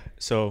day. Yeah,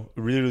 so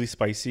really, really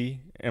spicy.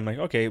 And I'm like,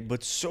 okay,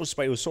 but so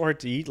spicy. It was so hard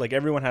to eat. Like,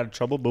 everyone had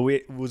trouble, but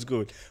it was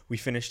good. We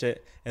finished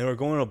it, and we were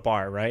going to a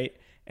bar, right?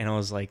 And I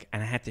was like,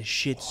 and I had to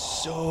shit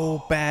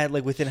so bad,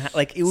 like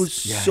like it was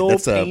so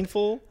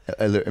painful.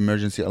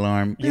 Emergency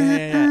alarm. Yeah.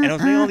 And I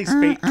was making all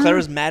these Claire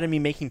was mad at me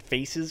making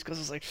faces because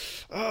I was like,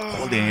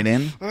 holding it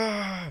in.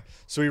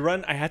 So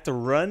I had to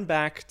run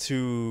back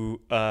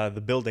to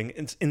the building.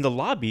 It's in the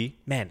lobby.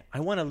 Man, I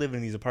want to live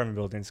in these apartment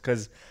buildings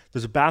because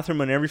there's a bathroom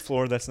on every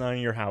floor that's not in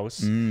your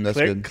house. That's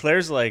good.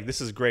 Claire's like,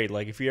 this is great.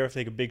 Like, if you ever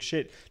take a big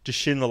shit, just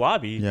shit in the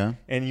lobby. Yeah.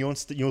 And you'll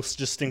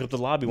just stink up the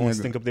lobby. Won't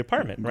stink up the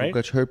apartment, right?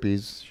 Don't catch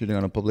herpes shitting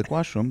on a public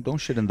washroom. Don't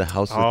shit in the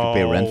house that you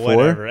pay rent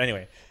whatever. for.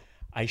 Anyway,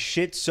 I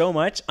shit so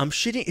much. I'm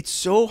shitting. It's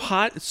so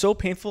hot. It's so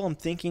painful. I'm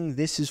thinking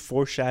this is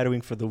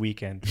foreshadowing for the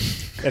weekend.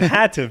 It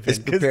had to have been. It's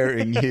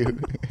preparing you.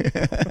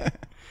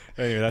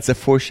 Anyway, that's a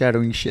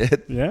foreshadowing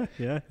shit. Yeah.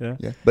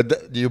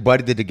 But your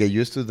body, did it get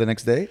used to the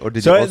next day, or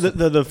did so you? Also...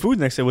 the food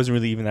next day wasn't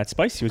really even that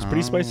spicy. It was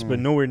pretty spicy, but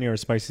nowhere near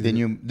as spicy.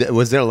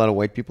 Was there a lot of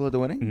white people at the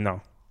wedding?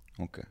 No.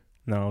 Okay.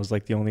 No, I was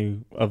like the only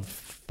of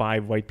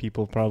 5 white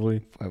people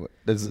probably.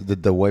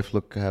 Did the wife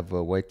have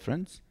white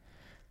friends?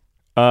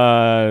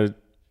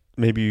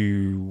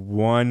 Maybe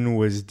one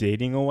was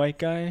dating a white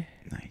guy.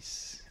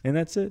 Nice. And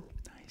that's it.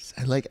 Nice.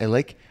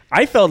 I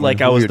I felt like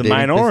who I was you're the dating.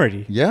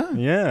 minority. Yeah?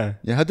 Yeah.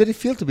 Yeah, how did it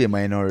feel to be a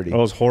minority? It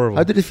was horrible.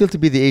 How did it feel to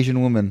be the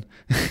Asian woman?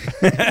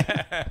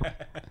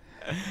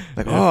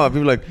 Like, oh,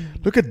 people like,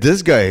 look at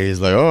this guy. He's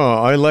like, oh,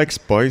 I like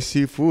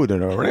spicy food.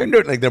 And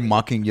like they're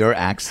mocking your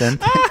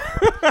accent.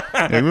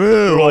 Like,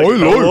 well, like,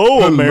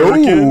 hello,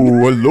 American.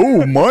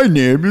 Hello, my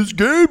name is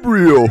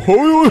Gabriel.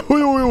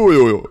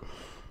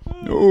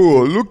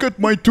 Oh, look at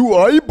my 2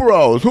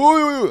 eyebrows.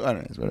 I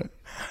don't know.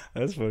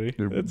 That's funny.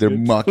 They're good.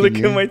 mocking Look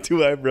you. at my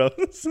 2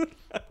 eyebrows.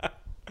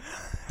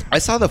 I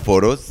saw the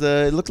photos.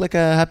 It looked like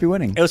a happy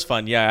wedding. It was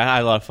fun. Yeah, I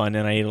had a lot of fun,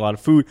 and I ate a lot of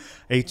food.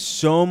 I ate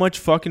so much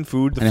fucking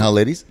food. Any hot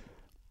ladies?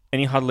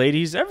 Any hot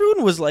ladies?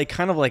 Everyone was like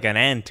kind of like an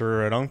aunt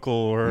or an uncle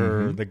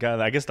or the guy.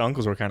 I guess the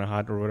uncles were kind of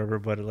hot or whatever.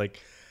 But like,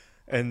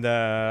 and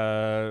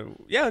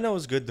yeah, no, it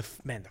was good. The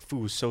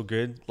food was so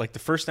good. Like the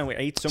first time we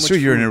ate so much. Sure,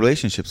 you're in a food.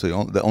 relationship,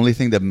 so the only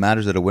thing that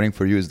matters at a wedding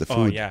for you is the food.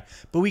 Oh yeah,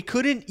 but we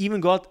couldn't even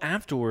go out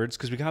afterwards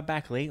because we got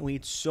back late and we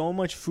ate so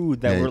much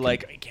food that Yeah, we're you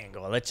like, I can't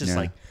go. Let's just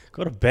Yeah. like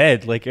go to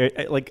bed. Like,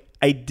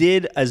 I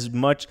did as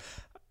much.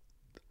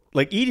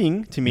 Like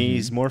eating to me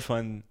is more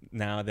fun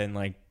now than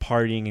like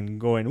partying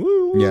and going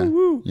woo woo Yeah,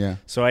 woo. yeah.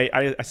 So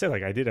I said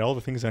like I did all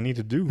the things I need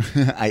to do.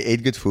 I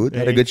ate good food,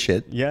 had a good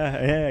shit.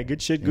 Yeah,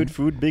 good shit, good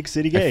food, big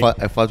city gay.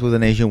 I fought with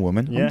an Asian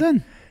woman. Yeah. I'm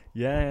done.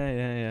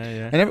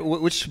 Yeah. And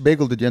which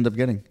bagel did you end up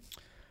getting?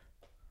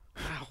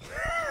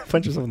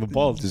 Punch yourself in the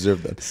balls.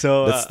 Deserve that.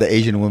 So That's the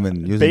Asian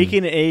woman using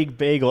bacon egg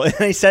bagel, and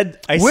I said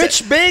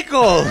Which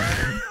bagel?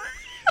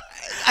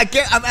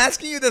 I'm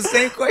asking you the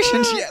same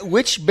question.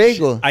 Which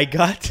bagel? I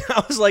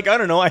was like, I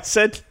don't know. I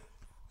said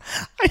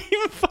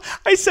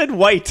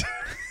white.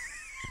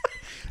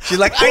 She's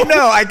like, I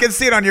know. I can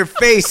see it on your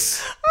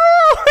face.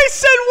 Oh, I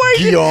said white.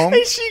 Guillaume.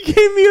 And she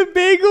gave me a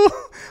bagel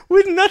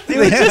with nothing. It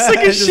was just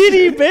like a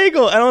shitty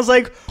bagel. And I was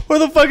like, where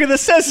the fuck are the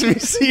sesame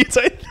seeds?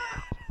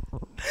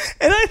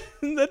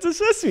 That's a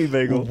sesame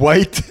bagel.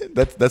 White.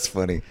 That's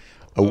funny.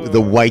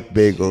 The white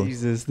bagel.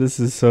 Jesus, this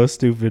is so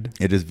stupid.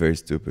 It is very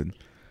stupid.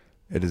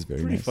 It is very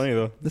Pretty nice. funny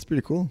though. That's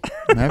pretty cool.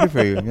 I'm happy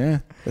for you. Yeah,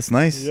 that's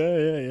nice.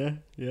 Yeah.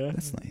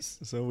 That's nice.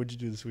 So what'd you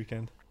do this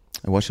weekend?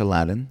 I watched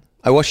Aladdin.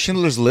 I watched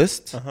Schindler's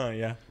List,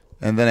 Yeah.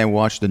 and then I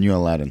watched the new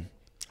Aladdin.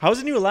 How's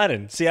the new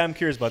Aladdin? See, I'm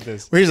curious about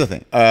this. Well, here's the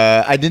thing.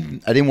 I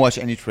didn't watch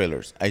any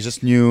trailers. I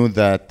just knew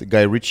that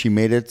Guy Ritchie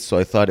made it, so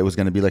I thought it was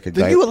gonna be like a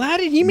The guy. new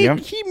Aladdin? He made Yeah.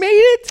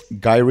 it?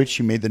 Guy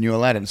Ritchie made the new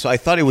Aladdin, so I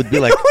thought it would be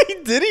like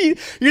Did he?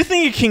 You're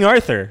thinking King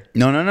Arthur.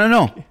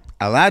 no.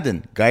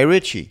 Aladdin, Guy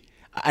Ritchie,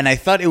 and I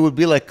thought it would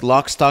be like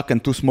Lock, Stock,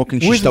 and Two Smoking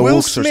With Will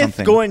Shishawooks or Smith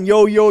something. going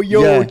yo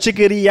Yeah.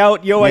 chickadee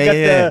out yo. I got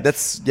the.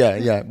 That's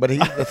yeah. But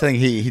the thing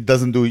he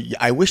doesn't do.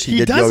 I wish he He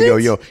did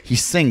doesn't? yo. He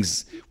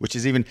sings, which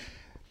is even.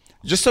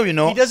 Just so you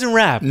know, He doesn't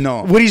rap.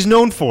 No. What he's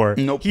known for.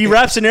 Nope. He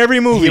raps in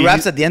every movie. he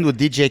raps at the end with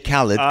DJ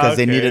Khaled because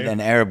they Okay. needed an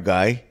Arab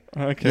guy.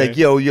 Okay. Like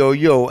yo,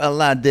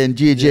 Aladdin,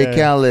 DJ Yeah.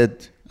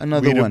 Khaled,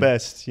 another We the one.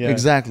 best, yeah.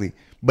 Exactly.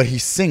 But he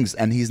sings,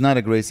 and he's not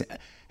a great singer.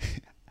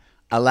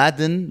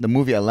 Aladdin, the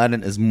movie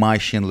Aladdin, is my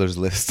Schindler's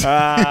List.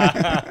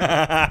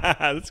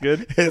 That's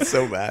good. It's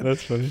so bad.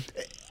 That's funny.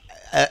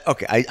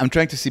 Okay, I'm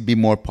trying to be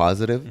more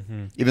positive,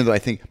 Mm-hmm. even though I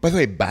think. By the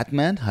way,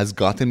 Batman has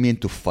gotten me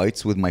into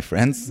fights with my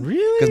friends.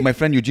 Really? Because my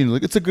friend Eugene was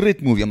like, it's a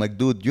great movie. I'm like,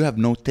 dude, you have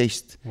no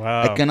taste.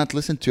 Wow. I cannot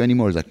listen to you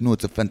anymore. He's like, no,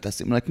 it's a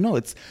fantastic. I'm like, no,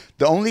 it's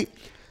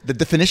the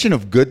definition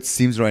of good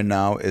seems right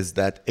now is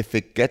that if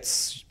it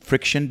gets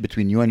friction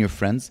between you and your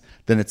friends,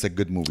 then it's a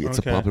good movie. It's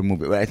Okay. a popular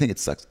movie. But I think it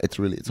sucks. It's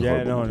a Yeah,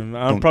 horrible no, movie.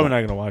 I'm probably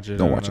not gonna watch it.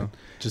 don't I watch know. it.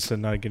 Just to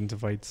not get into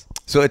fights.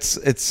 So it's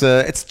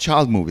a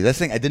child movie. That's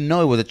the thing. I didn't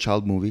know it was a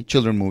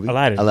children movie.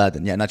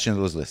 Aladdin. Yeah, not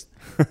Schindler's List.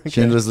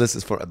 Schindler's List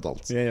is for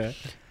adults. Yeah.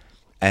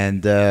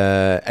 And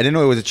I didn't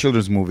know it was a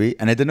children's movie,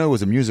 and I didn't know it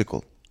was a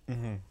musical.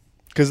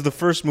 Because the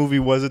first movie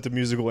wasn't a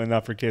musical and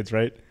not for kids,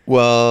 right?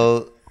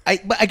 Well,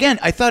 but again,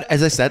 I thought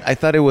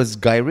it was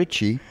Guy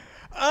Ritchie.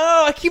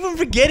 Oh, I keep on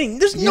forgetting.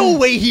 There's no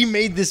way he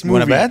made this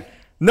movie. You want to bet?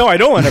 No, I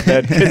don't want to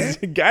bet. Because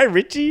Guy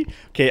Ritchie.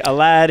 Okay,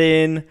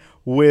 Aladdin,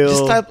 Will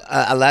Just type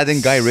Aladdin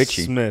Guy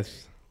Ritchie.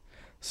 Smith.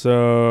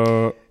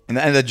 So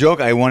And the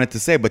joke I wanted to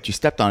say, but you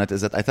stepped on it,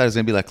 is that I thought it was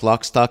gonna be like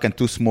Lock, Stock, and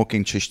Two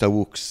Smoking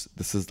Shishawooks.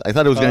 I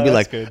thought it was gonna be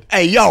that's like, good.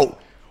 hey yo,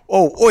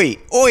 oi,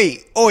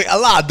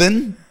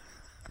 Aladdin,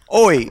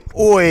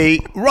 oi,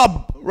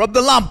 rub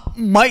the lamp,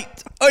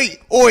 mate,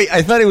 oi.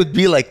 I thought it would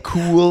be like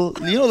cool,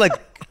 like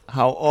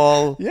how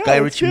all Yeah, Guy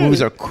that's Ritchie good.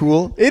 movies are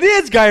cool. it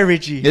is Guy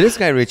Ritchie. It is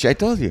Guy Ritchie. I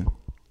told you.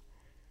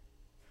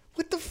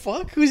 What the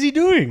fuck? Who's he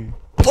doing?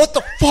 What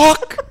the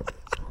fuck?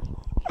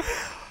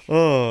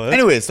 Oh,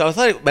 Anyway, so I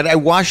thought, but I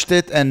watched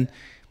it, and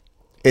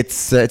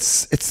it's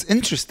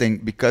interesting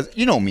because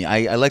you know me.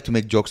 I like to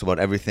make jokes about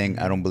everything.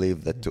 I don't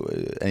believe that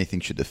anything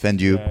should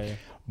offend you. Yeah.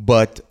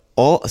 But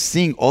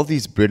seeing all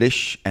these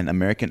British and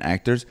American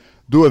actors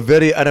do a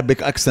very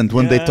Arabic accent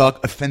when they Yeah.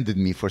 talk offended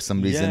me for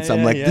some reason. Yeah, So I'm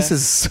yeah, like, yeah. this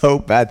is so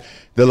bad.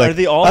 They're like, Are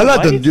they all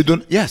Aladdin, white? you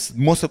don't. Yes,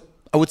 most of.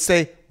 I would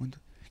say,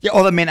 Yeah,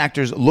 all the main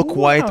actors look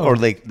white, Wow. or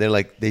like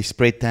they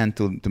spray tan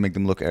to make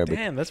them look Arabic.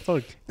 Damn, that's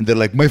fucked. And they're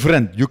like, my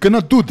friend, you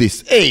cannot do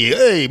this.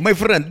 Hey, my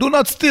friend, do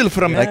not steal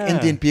from like Yeah.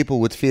 Indian people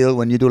would feel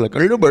when you do like,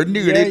 like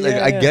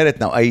I get it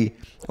now. I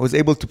was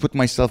able to put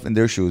myself in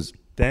their shoes.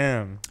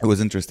 Damn. It was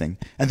interesting.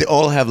 And they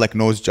all have like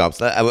nose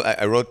jobs.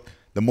 I wrote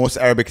the most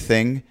Arabic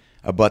thing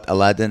about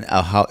Aladdin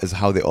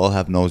how they all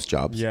have nose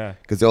jobs. Yeah.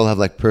 Because they all have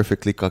like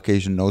perfectly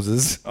Caucasian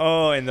noses.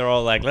 Oh, and they're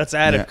all like, let's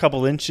add Yeah. a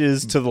couple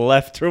inches to the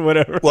left or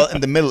whatever. Well,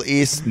 in the Middle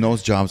East,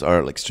 nose jobs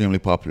are like, extremely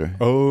popular.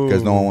 Oh.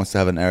 Because no one wants to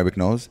have an Arabic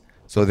nose.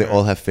 So they Okay.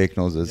 all have fake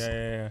noses.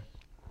 Yeah.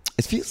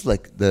 It feels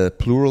like the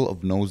plural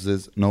of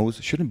nose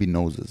shouldn't be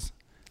noses.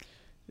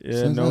 Yeah,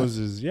 Sounds like-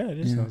 noses. Yeah, it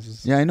is Yeah.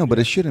 noses. Yeah, I know, but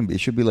it shouldn't be.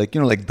 It should be like,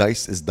 like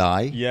dice is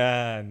die.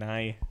 Yeah,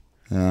 nigh.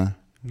 Yeah.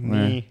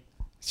 Knee.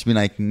 It should be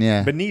like,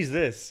 yeah. But knee's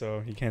this,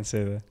 so you can't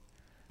say that.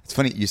 It's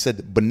funny, you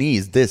said Bani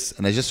is this,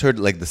 and I just heard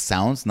like the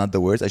sounds, not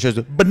the words. I just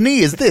Bani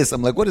is this.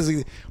 I'm like, what is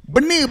he?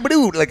 Bani,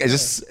 Bani. Like,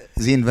 is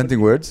he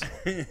inventing words?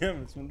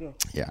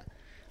 Yeah.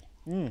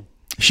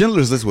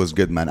 Schindler's List was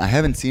good, man. I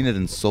haven't seen it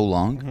in so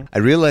long. I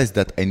realized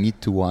that I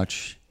need to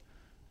watch.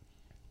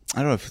 I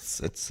don't know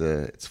if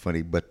it's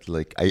funny, but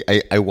like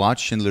I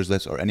watch Schindler's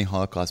List or any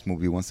Holocaust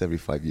movie once every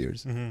 5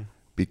 years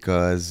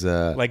because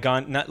Like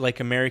not like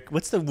American.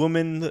 What's the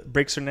woman that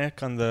breaks her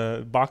neck on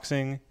the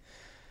boxing?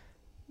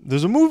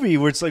 There's a movie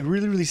where it's like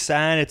really, really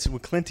sad. It's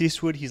with Clint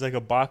Eastwood. He's like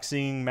a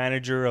boxing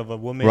manager of a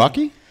woman.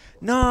 Rocky.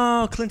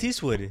 No, Clint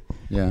Eastwood.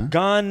 Yeah.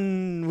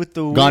 Gone with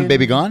the Gone Wind.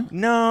 Baby Gone?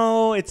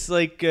 No, it's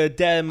like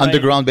dead.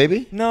 Underground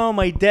Baby. No,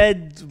 my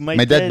dead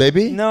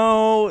Baby?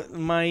 No,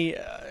 my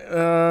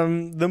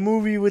the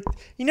movie with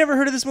you never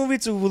heard of this movie?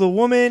 It's with a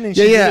woman and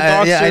Yeah, she's a yeah,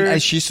 boxer. yeah.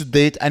 She used to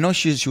date. I know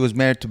she was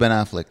married to Ben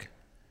Affleck.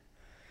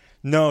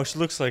 No, she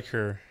looks like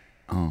her.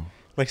 Oh.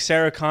 Like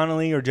Sarah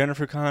Connolly or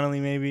Jennifer Connolly,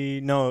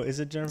 maybe. No, is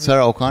it Jennifer?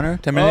 Sarah O'Connor,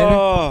 Terminator.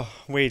 Oh,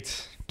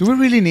 wait. Do we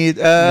really need?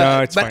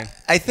 No, it's but fine.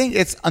 I think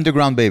it's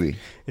Underground Baby.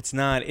 It's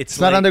not. It's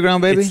not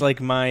Underground Baby? It's like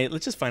my.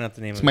 Let's just find out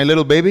the name It's of My it.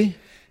 Little Baby.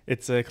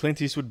 It's a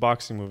Clint Eastwood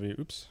boxing movie.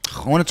 Oops.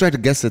 I want to try to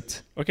guess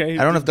it. Okay.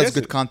 I don't know if that's guess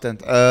good it.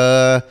 content.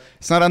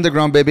 It's not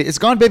Underground Baby. It's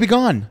Gone Baby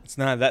Gone. It's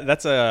not.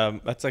 That's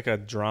like a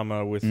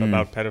drama with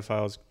about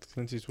pedophiles.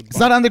 Clint Eastwood. It's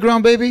not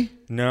Underground Baby.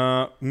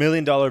 No, $1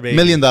 Million Baby. $1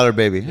 Million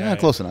Baby. Yeah, Yeah,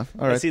 close enough.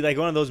 All I right. see, like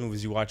one of those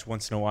movies you watch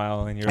once in a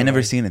while, and you're. I never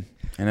like, seen it.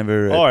 I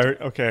never. Oh,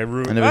 okay. I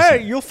ruined. I never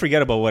seen it. You'll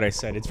forget about what I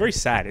said. It's very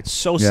sad. It's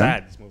so Yeah?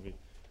 sad. This movie.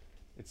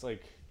 It's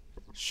like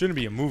shouldn't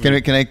be a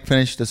movie. Can I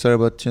finish the story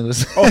about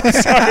Schindler's? Oh,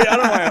 sorry. I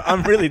don't know why.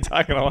 I'm really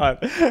talking a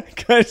lot.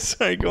 Guys,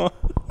 sorry. Go on.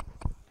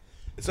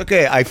 It's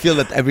okay. I feel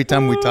that every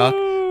time we talk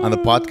on the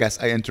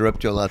podcast, I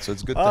interrupt you a lot, so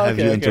it's good to have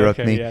you interrupt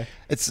me. Yeah.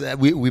 It's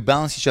we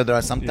balance each other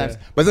out sometimes.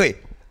 Yeah. By the way,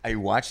 I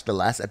watched the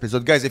last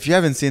episode, guys. If you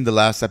haven't seen the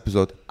last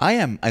episode,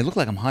 I look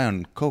like I'm high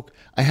on coke.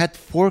 I had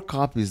 4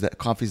 coffees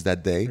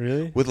that day,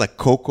 Really? with like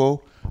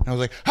cocoa, and I was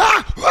like,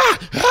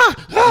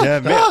 Yeah,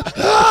 man.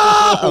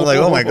 I'm like,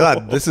 oh my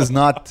god, this is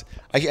not.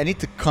 I need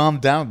to calm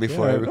down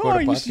before I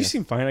record a you podcast.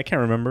 seem fine. I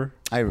can't remember.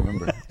 I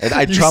remember, and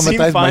I You seem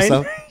traumatized fine.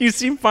 myself. You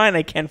seem fine.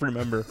 I can't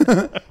remember.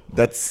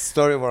 That's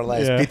story of our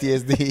lives, Yeah.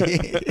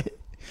 PTSD.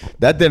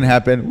 That didn't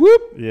happen.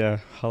 Whoop. Yeah.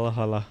 Hala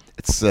hala.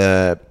 It's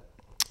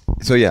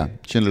so yeah,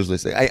 Schindler's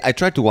List. I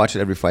try to watch it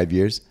every 5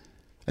 years.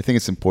 I think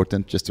it's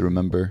important just to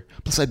remember.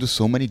 Plus, I do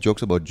so many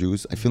jokes about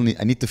Jews.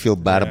 I need to feel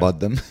bad Yeah. about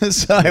them.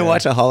 So I Yeah.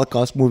 watch a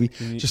Holocaust movie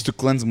You need- just to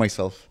cleanse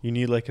myself. You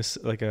need like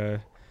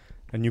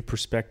a new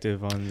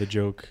perspective on the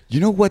joke. You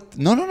know what?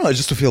 No. It's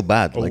just to feel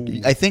bad. Like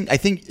Oh. I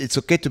think it's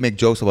okay to make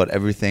jokes about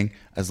everything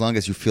as long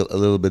as you feel a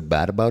little bit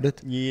bad about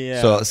it.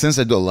 Yeah. So since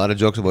I do a lot of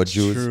jokes about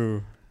Jews,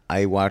 True.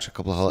 I watch a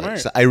couple of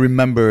Holocaust. Smart. I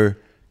remember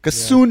because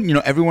Yeah. soon,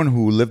 everyone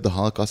who lived the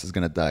Holocaust is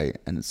gonna die,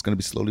 and it's gonna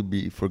be slowly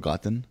be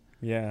forgotten.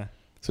 Yeah.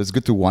 So it's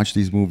good to watch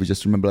these movies.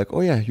 Just remember, like,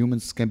 oh yeah,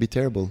 humans can be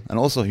terrible, and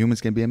also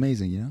humans can be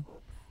amazing.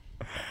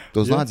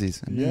 Those Yeah.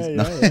 Nazis. Yeah, Amazing.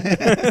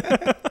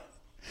 yeah.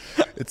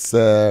 It's.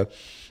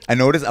 I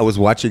noticed I was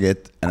watching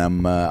it, and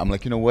I'm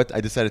like, you know what?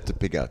 I decided to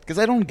pick out because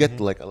I don't get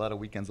like a lot of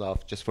weekends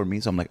off just for me.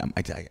 So I'm like,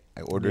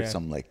 I ordered Yeah.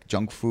 some like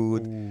junk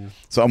food. Ooh.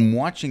 So I'm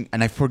watching,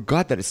 and I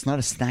forgot that it's not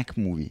a snack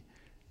movie.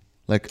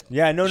 Like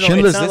Yeah. No.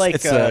 Schindler's It's not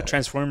List, like it's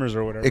Transformers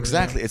or whatever.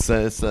 exactly. It's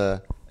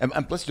a.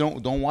 And plus, you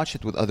don't watch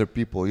it with other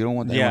people. You don't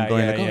want anyone Yeah,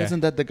 going yeah, like, oh, yeah. isn't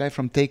that the guy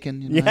from Taken?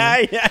 Yeah.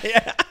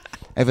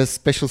 I have a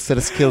special set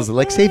of skills,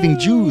 like saving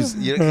Jews.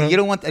 You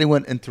don't want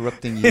anyone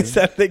interrupting you. Is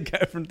that the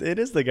guy from? It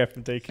is the guy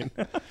from Taken.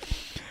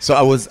 So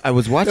I was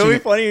watching. It'll be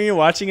it. funny when you're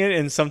watching it,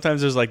 and sometimes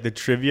there's like the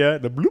trivia,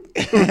 the bloop.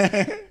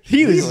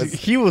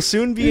 he will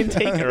soon be in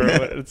Taken. Or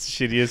what? It's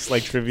shittiest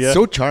like trivia.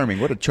 So charming.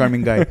 What a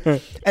charming guy.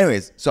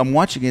 Anyways, so I'm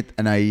watching it,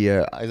 and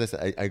as I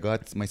said, I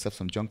got myself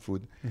some junk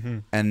food,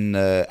 and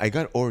I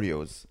got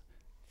Oreos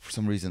for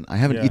some reason. I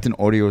haven't Yeah. eaten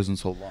Oreos in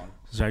so long.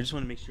 So I just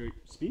want to make sure you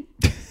speak.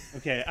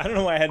 Okay, I don't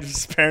know why I had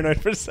this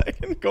paranoid for a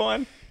second. Go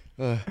on.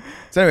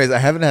 So anyways, I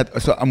haven't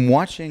had. So I'm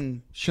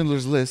watching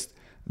Schindler's List,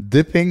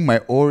 dipping my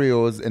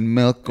Oreos in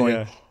milk, going.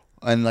 Yeah.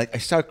 And like I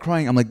start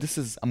crying. I'm like,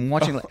 I'm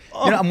watching like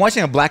I'm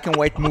watching a black and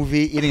white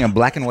movie, eating a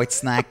black and white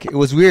snack. It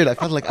was weird. I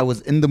felt like I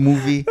was in the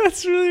movie.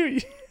 That's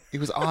really. It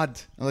was odd.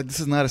 I'm like, this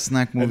is not a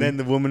snack movie. And then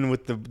the woman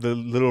with the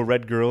little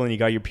red girl, and you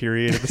got your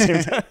period at the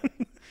same time.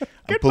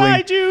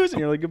 Goodbye, Jews. And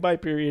you're like, goodbye,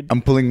 period.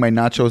 I'm pulling my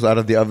nachos out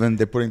of the oven.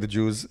 They're putting the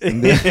Jews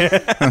in there.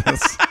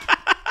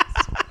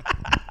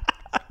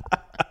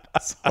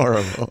 It's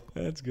horrible.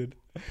 That's good.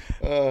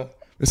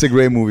 It's a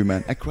great movie,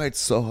 man. I cried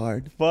so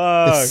hard.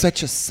 Fuck. It's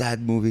such a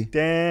sad movie.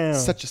 Damn.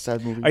 Such a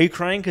sad movie. Are you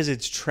crying because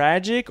it's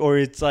tragic, or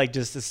it's like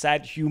just a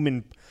sad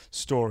human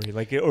story?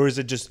 Like, or is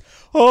it just,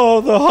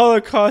 oh, the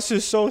Holocaust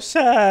is so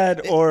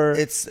sad? Or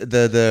it's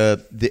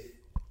the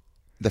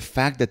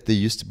fact that there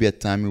used to be a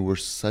time we were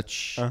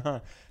such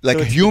like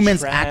so it's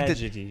humans the acted.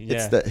 tragedy,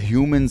 It's that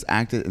humans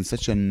acted in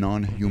such a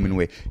non-human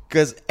way,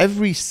 because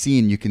every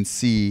scene you can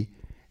see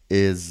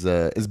is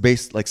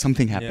based like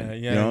something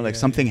happened.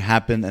 Something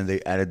happened and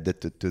they added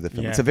that to the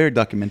film. Yeah. It's a very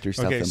documentary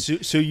style okay,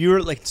 film. so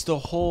you're like, it's the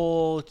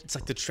whole, it's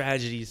like the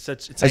tragedy. It's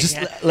such. It's I like,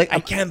 just like I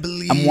can't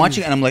believe. I'm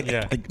watching and I'm like,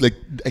 Yeah.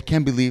 I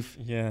can't believe.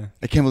 Yeah.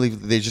 I can't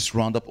believe they just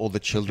round up all the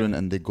children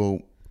and they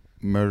go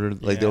murder.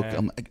 Like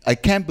Yeah. I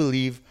can't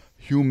believe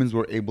humans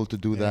were able to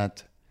do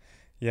that.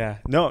 Yeah.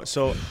 No.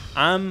 So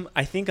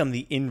I think I'm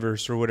the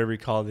inverse, or whatever you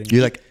call it.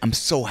 You're like, I'm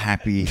so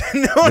happy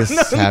no,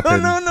 this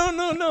happened.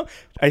 No.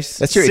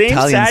 That's your same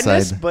Italian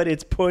sadness, side. but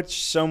it's put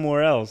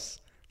somewhere else.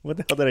 What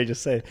the hell did I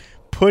just say?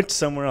 Put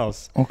somewhere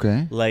else.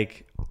 Okay.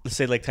 Like, let's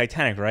say like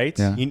Titanic, right?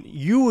 Yeah.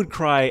 You would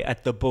cry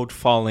at the boat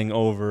falling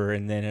over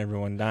and then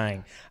everyone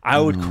dying.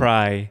 I would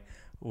cry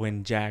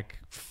when Jack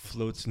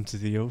floats into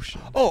the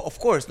ocean. Oh, of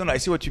course. No, I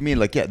see what you mean.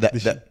 Like, yeah,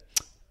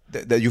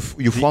 that you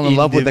fall in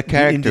love with the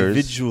characters. The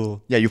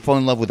individual. Yeah, you fall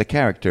in love with the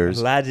characters.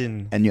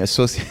 Aladdin. And you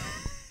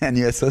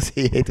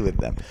associate with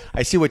them.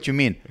 I see what you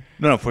mean.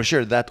 No, for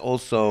sure. That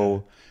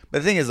also.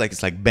 But the thing is, like,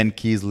 it's like Ben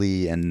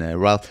Keasley and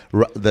Ralph.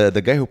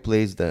 The guy who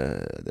plays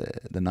the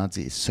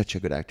Nazi is such a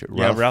good actor.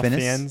 Yeah, Ralph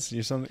Fiennes.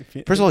 You're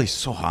something. First of all, he's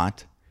so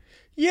hot.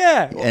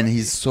 Yeah. And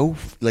he's so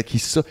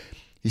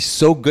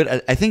good.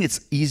 I think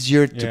it's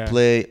easier to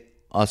play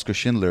Oscar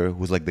Schindler,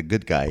 who's like the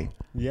good guy.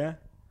 Yeah.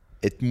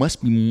 It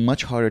must be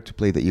much harder to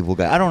play the evil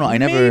guy. I don't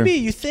know. Maybe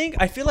you think.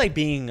 I feel like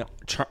being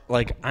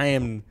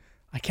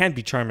I can't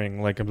be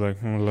charming. Like, I'm like,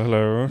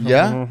 hello.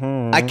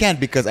 Yeah, I can't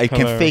because I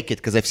can fake it,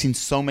 because I've seen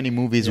so many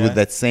movies with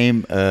that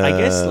same. I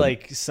guess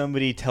like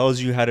somebody tells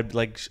you how to,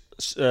 like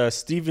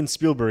Steven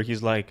Spielberg.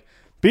 He's like,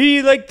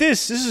 be like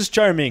this. This is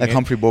charming. Like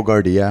Humphrey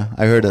Bogart. Yeah,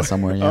 I heard that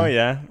somewhere. Yeah. Oh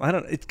yeah, I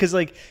don't. Because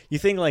like you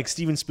think like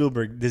Steven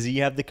Spielberg, does he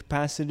have the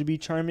capacity to be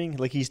charming?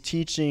 Like he's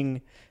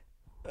teaching.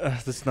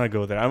 Let's not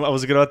go there. I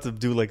was about to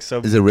do like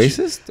some. Is it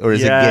racist or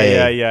is it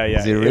gay? Yeah.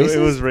 Is it racist? It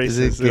was racist.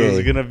 Is it It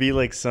was gonna be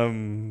like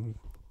some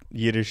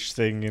Yiddish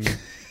thing, and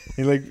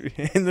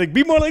like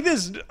be more like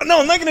this. No,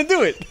 I'm not gonna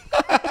do it.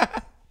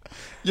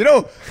 You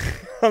know,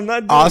 I'm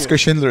not. Doing Oscar it.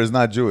 Schindler is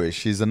not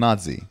Jewish. He's a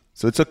Nazi,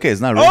 so it's okay. It's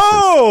not racist.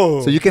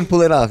 Oh, so you can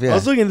pull it off. Yeah. I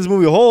was looking at this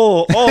movie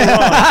all wrong.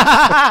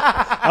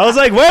 I was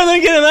like, why are they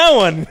getting that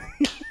one?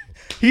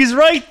 He's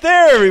right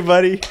there,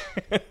 everybody.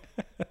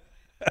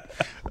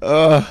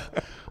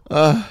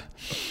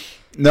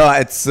 No,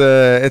 it's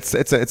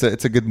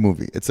a good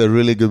movie. It's a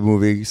really good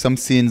movie. Some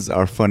scenes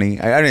are funny.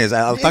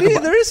 I'll talk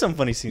about. There is some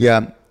funny scenes.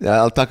 Yeah,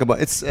 I'll talk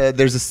about. It's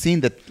there's a scene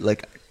that,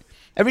 like,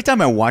 every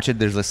time I watch it,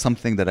 there's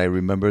something that I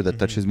remember that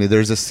touches me.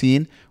 There's a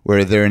scene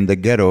where they're in the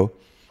ghetto,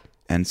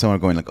 and someone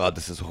are going like, "Oh,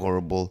 this is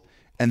horrible,"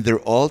 and they're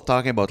all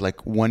talking about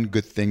like one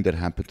good thing that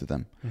happened to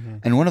them.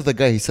 And one of the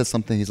guy, he says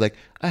something. He's like,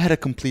 "I had a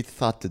complete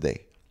thought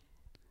today."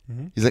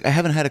 He's like, I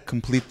haven't had a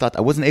complete thought.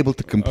 I wasn't able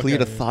to complete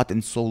a thought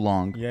in so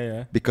long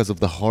because of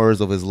the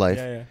horrors of his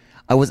life.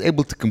 I was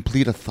able to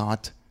complete a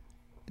thought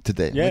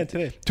today. Yeah, like,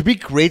 today. To be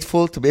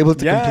grateful, to be able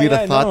to complete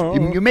a thought,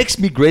 it makes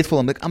me grateful.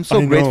 I'm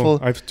so grateful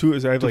I have to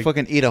like,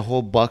 fucking eat a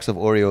whole box of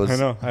Oreos. I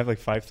know. I have like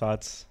 5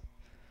 thoughts.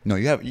 No,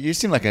 you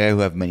seem like a guy who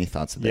have many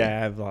thoughts a day. Yeah, I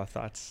have a lot of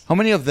thoughts. How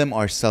many of them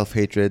are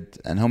self-hatred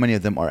and how many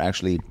of them are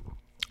actually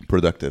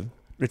productive?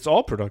 It's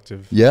all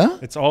productive. Yeah?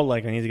 It's all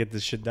like, I need to get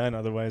this shit done.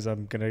 Otherwise,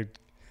 I'm going to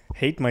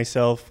hate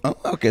myself. Oh,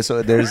 okay,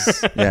 so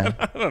there's, yeah.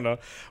 I don't know.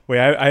 Wait,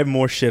 I have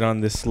more shit on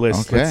this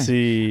list. Okay. Let's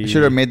see. I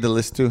should have made the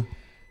list too.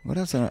 What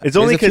else? It's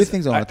only because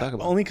because I want to talk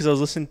about. Only because I was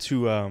listening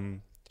to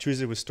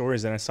Tuesday with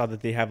Stories and I saw that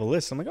they have a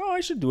list. I'm like, oh,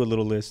 I should do a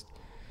little list.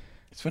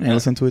 It's funny. I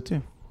listen to it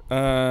too.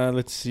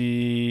 Let's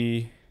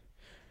see.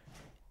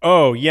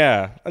 Oh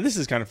yeah, this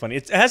is kind of funny.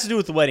 It has to do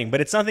with the wedding,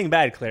 but it's nothing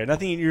bad, Claire.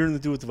 Nothing you're going to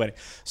do with the wedding.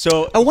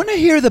 So I want to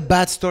hear the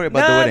bad story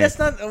about the wedding. That's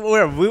not.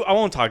 Whatever. I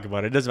won't talk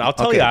about it. It doesn't. I'll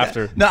tell you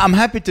after. No, I'm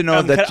happy to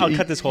know that I'll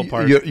cut this whole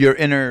part. Your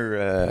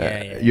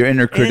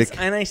inner critic.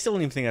 And I still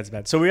don't even think that's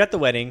bad. So we're at the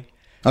wedding.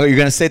 Oh, you're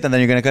gonna say it and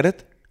then you're gonna cut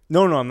it?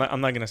 No, I'm not.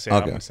 I'm not gonna say.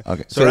 Okay. It.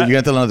 Okay. So you're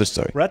gonna tell another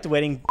story. We're at the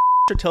wedding.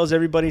 Tells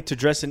everybody to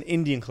dress in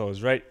Indian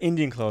clothes, right?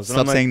 Indian clothes. And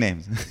Stop saying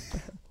names.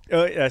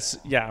 Yes,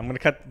 yeah, I'm gonna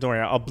cut. Don't worry,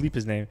 I'll bleep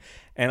his name.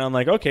 And I'm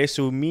like, okay,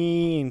 so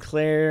me and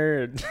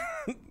Claire,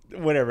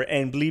 whatever,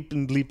 and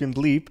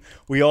bleep,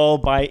 we all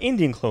buy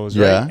Indian clothes,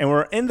 right? Yeah. And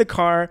we're in the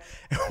car,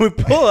 and we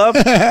pull up,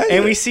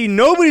 and we see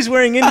nobody's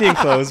wearing Indian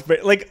clothes,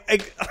 but like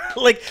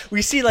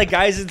we see like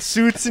guys in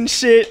suits and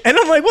shit, and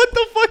I'm like, what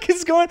the fuck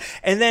is going?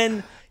 And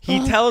then he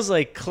tells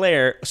like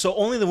Claire. So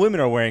only the women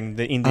are wearing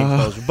the Indian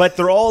clothes, but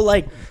they're all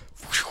like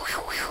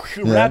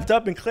wrapped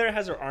up, and Claire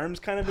has her arms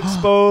kind of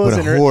exposed,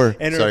 What a and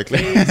whore. her Sorry,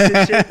 face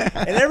and shit.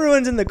 And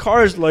everyone's in the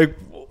cars like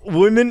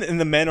women, and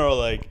the men are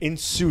like in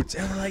suits,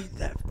 and we're like,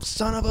 that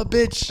son of a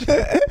bitch.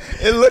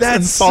 It looks That's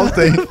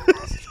insulting.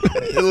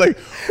 You're like,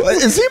 what,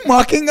 is he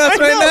mocking us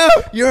right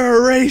now?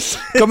 You're a racist.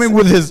 Coming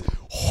with his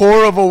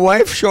whore of a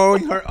wife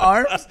showing her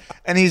arms,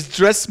 and he's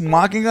dressed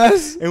mocking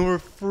us. And we're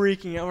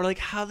freaking out. We're like,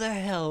 how the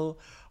hell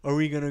are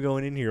we gonna go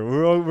in here?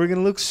 We're gonna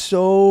look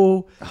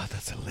so. Oh,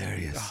 that's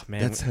hilarious. Oh,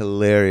 man. That's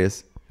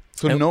hilarious.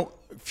 So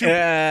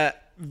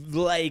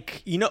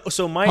like, you know,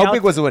 so my how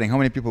big was the wedding? How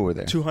many people were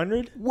there?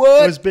 200?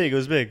 What? It was big. It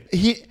was big.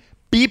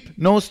 Beep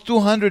knows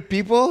 200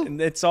 people. And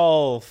it's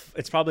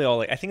probably all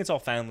like, I think it's all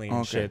family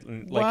and shit.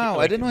 And like, wow,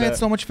 like I didn't know he had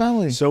so much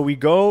family. So we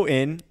go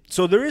in.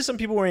 So there is some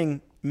people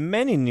wearing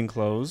men Indian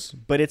clothes,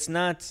 but it's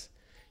not.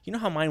 You know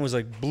how mine was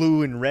like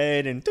blue and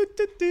red and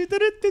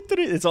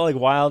it's all like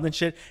wild and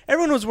shit.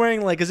 Everyone was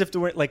wearing like as if they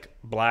were like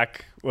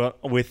black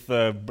with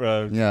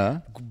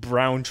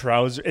brown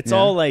trousers. It's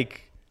all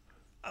like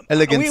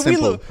elegant,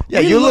 simple.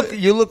 You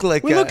look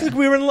like we look like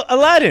we were in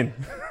Aladdin,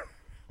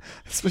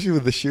 especially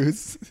with the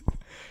shoes.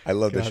 I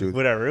love the shoes.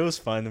 Whatever, it was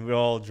fun. We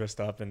all dressed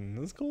up and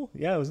it was cool.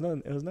 Yeah, it was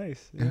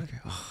nice. Yeah. Okay.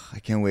 Oh, I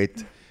can't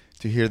wait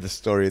to hear the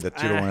story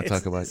that you don't want to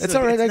talk about. It's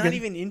all right. It's not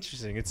even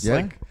interesting. It's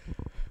like.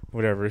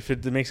 Whatever. If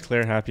it makes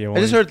Claire happy, I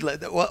just heard.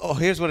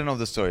 Here's what I know of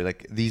the story.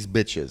 Like these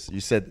bitches. You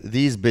said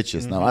these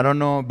bitches. Now I don't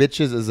know.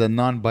 Bitches is a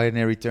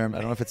non-binary term. I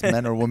don't know if it's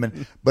men or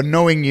women. But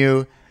knowing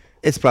you,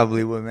 it's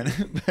probably women.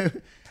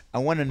 I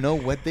want to know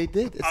what they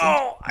did.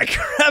 I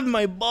grabbed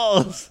my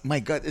balls. My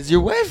God, is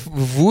your wife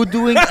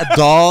voodooing a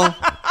doll?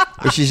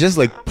 Or she's just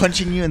like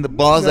punching you in the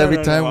balls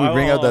every time we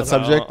bring out that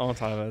subject? I'll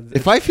talk about it.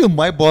 If I feel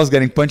my balls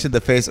getting punched in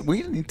the face,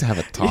 we need to have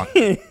a talk.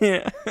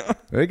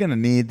 We're gonna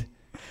need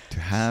to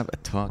have a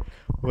talk.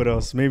 What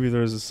else? Maybe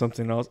there's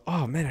something else.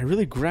 Oh man, I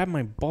really grabbed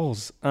my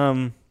balls.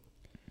 Did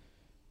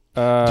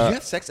you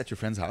have sex at your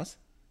friend's house?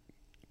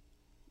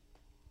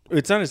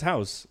 It's not his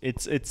house.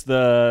 It's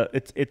not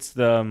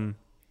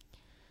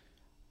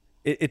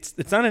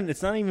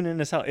even in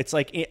his house. It's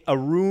like a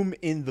room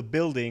in the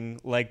building,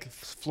 like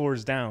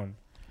floors down.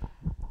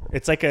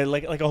 It's like a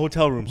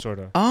hotel room sort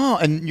of. Oh,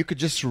 and you could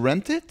just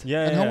rent it?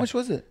 Yeah. And how much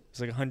was it?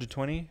 It's like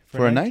 120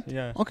 for a night.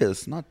 Yeah. Okay,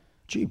 that's not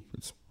cheap.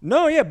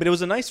 But it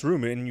was a nice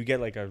room, and you get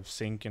like a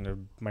sink and a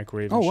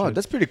microwave. Oh and wow, shit.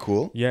 that's pretty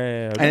cool.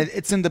 Yeah. And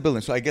it's in the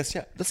building, so I guess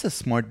that's a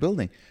smart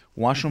building.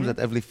 Washrooms at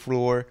every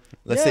floor.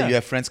 Let's say you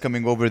have friends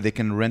coming over, they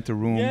can rent a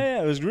room.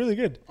 Yeah, it was really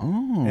good.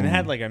 Oh. And it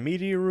had like a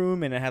media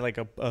room, and it had like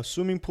a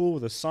swimming pool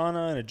with a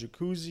sauna and a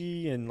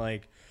jacuzzi and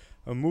like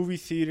a movie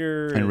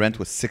theater. And rent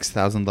was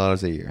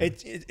 $6,000 a year.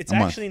 It's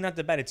actually not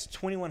that bad. It's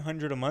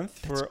 $2,100 a month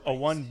for a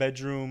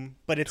 1-bedroom.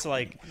 But it's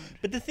like,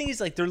 but the thing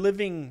is, like, they're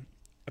living.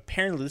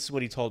 Apparently, this is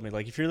what he told me.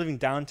 Like, if you're living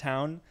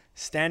downtown,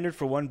 standard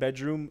for 1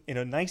 bedroom in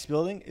a nice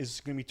building is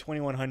going to be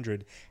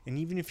 $2,100. And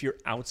even if you're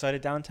outside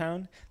of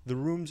downtown, the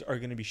rooms are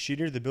going to be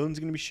shittier. The building's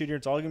going to be shittier.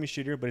 It's all going to be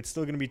shittier, but it's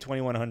still going to be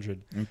 $2,100.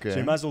 Okay. So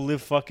you might as well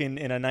live fucking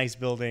in a nice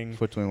building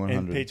for $2,100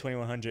 and pay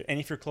 $2,100. And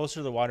if you're closer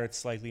to the water, it's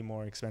slightly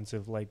more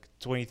expensive, like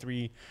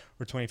 $2,300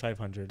 or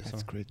 $2,500.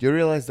 That's great. You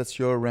realize that's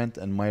your rent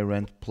and my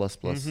rent plus.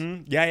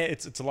 Mm-hmm. Yeah,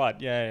 it's a lot.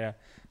 Yeah.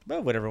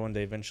 But whatever. One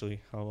day, eventually,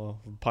 I'll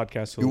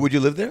podcast. Would you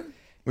live there?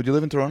 Would you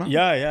live in Toronto?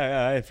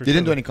 Yeah. You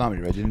didn't do any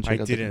comedy, right? You didn't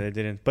check I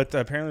didn't. But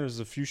apparently,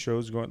 there's a few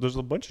shows going. There's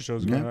a bunch of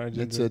shows going on.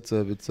 It's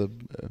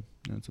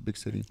a big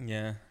city.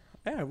 Yeah,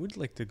 I would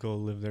like to go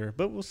live there,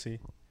 but we'll see.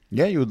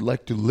 Yeah, you would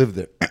like to live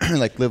there,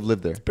 like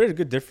live there. It's pretty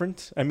good,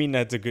 different. I mean,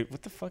 that's a good.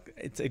 What the fuck?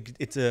 It's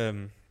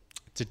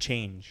a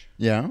change.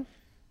 Yeah,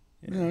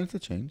 it's a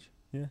change.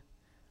 Yeah,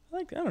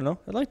 I don't know.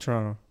 I like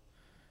Toronto.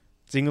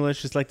 It's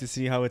English. Just like to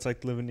see how it's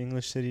like to live in an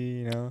English city,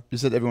 you know. You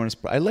said everyone is.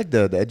 I like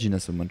the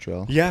edginess of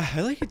Montreal. Yeah,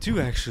 I like it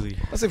too, actually.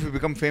 Plus, if we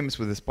become famous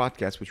with this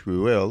podcast, which we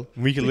will,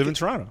 we can live in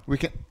Toronto. We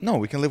can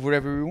live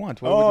wherever we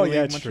want. Why would we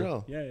live in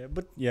Montreal? True. Yeah,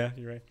 but yeah,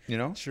 you're right. You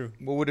know, true.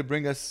 What would it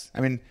bring us?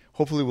 I mean,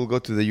 hopefully we'll go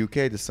to the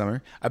UK this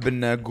summer. I've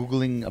been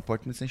googling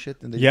apartments and shit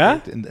in the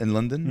UK, in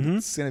London. Mm-hmm.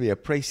 It's gonna be a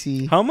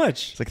pricey. How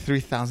much? It's like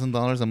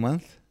 $3,000 a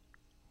month.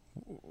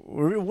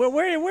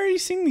 Where are you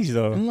seeing these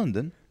though? In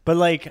London. But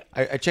like,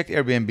 I checked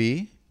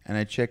Airbnb. And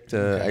I checked.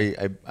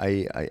 I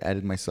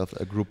added myself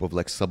a group of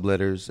like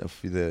subletters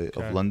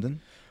of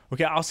London.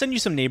 Okay, I'll send you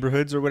some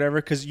neighborhoods or whatever,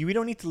 because we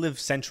don't need to live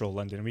central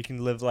London. We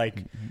can live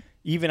like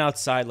even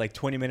outside, like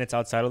 20 minutes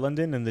outside of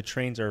London, and the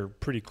trains are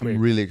pretty quick.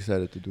 I'm really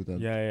excited to do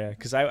that. Yeah.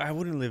 Because I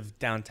wouldn't live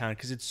downtown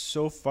because it's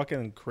so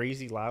fucking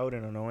crazy loud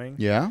and annoying.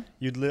 Yeah.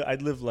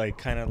 I'd live like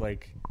kind of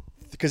like,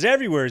 because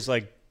everywhere is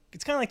like,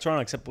 it's kind of like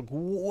Toronto, except like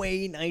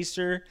way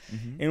nicer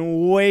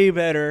and way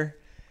better.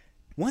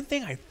 One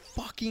thing I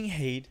fucking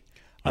hate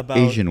about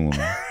Asian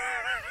woman.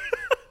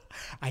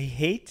 I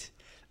hate.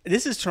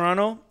 This is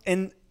Toronto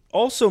and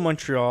also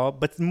Montreal,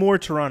 but more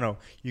Toronto.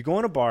 You go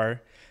in a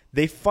bar,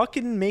 they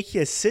fucking make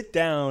you sit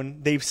down,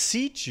 they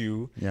seat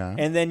you,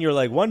 and then you're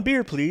like, 1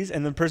 beer, please,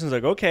 and the person's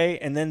like, okay,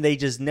 and then they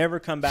just never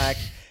come back.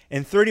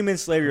 And 30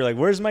 minutes later, you're like,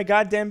 where's my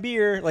goddamn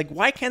beer? Like,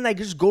 why can't I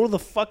just go to the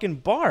fucking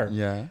bar?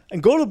 Yeah.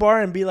 And go to the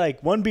bar and be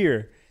like, 1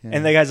 beer. Yeah.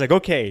 And the guy's like,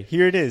 okay,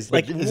 here it is.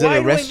 Like, Like, is it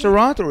a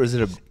restaurant or is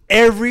it a...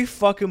 Every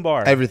fucking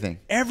bar. Everything.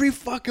 Every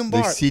fucking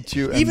bar. They seat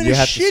you and even they a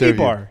have to shitty serve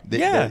bar.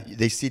 you.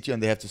 They seat you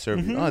and they have to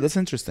serve you. Oh, that's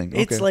interesting.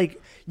 Okay. It's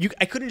like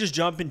I couldn't just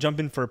jump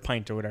in for a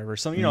pint or whatever.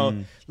 So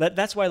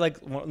that's why like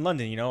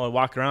London, I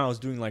walk around. I was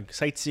doing like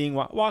sightseeing,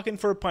 walk in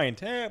for a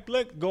pint.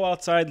 Go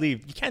outside,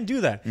 leave. You can't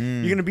do that.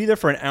 You're gonna be there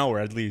for an hour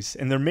at least,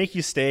 and they make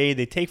you stay.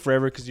 They take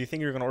forever because you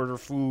think you're gonna order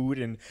food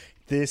and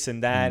this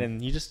and that,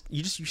 and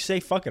you say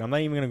fuck it. I'm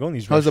not even gonna go in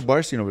these. How's the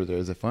bar scene over there?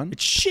 Is it fun?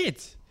 It's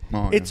shit.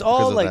 Oh, it's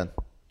all like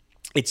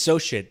it's so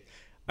shit.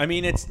 I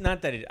mean, it's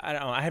not that I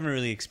don't know. I haven't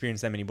really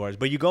experienced that many bars,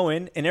 but you go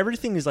in and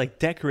everything is like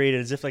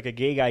decorated as if like a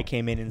gay guy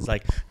came in and is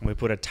like, I'm gonna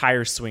put a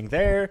tire swing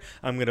there.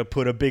 I'm gonna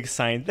put a big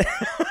sign there.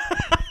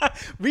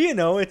 But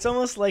it's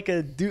almost like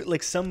a dude,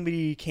 like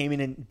somebody came in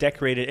and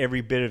decorated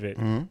every bit of it,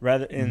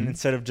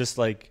 instead of just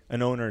like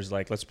an owner's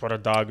like, let's put a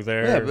dog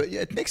there. Yeah, but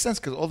it makes sense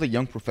because all the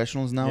young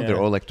professionals now,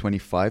 they're all like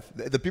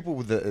 25. The people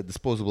with the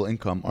disposable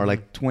income are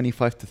like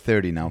 25 to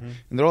 30 now,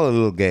 and they're all a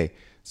little gay.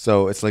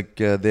 So it's like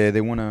they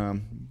want to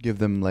give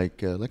them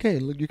like hey,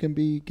 look, you can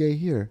be gay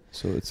here.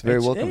 So it's very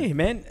welcome. Hey,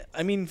 man.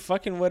 I mean,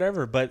 fucking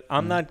whatever. But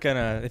I'm not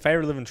gonna. If I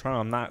ever live in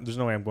Toronto, there's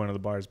no way I'm going to the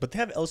bars. But they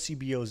have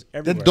LCBOs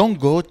everywhere. Then don't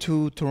go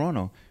to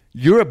Toronto.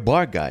 You're a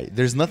bar guy.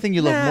 There's nothing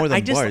you love more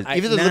than bars.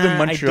 Even though you live in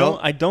Montreal,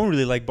 I don't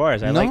really like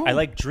bars. I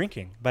like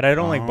drinking, but I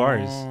don't like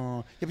bars.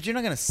 Yeah, but you're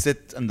not gonna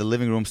sit in the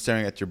living room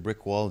staring at your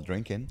brick wall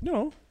drinking.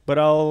 No, but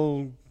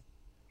I'll.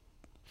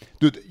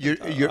 Dude,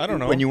 I don't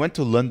know. When you went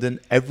to London,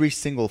 every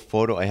single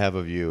photo I have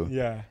of you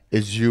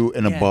is you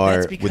in a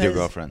bar with your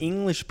girlfriend.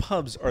 English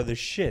pubs are the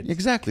shit.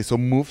 Exactly. So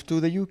move to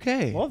the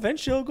UK. Well,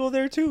 eventually I'll go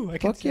there too.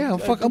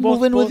 I'm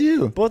moving with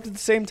you. Both at the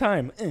same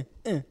time.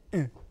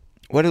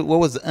 What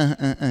was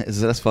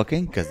is us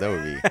fucking? Because that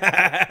would be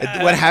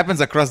what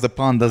happens across the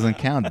pond doesn't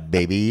count,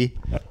 baby.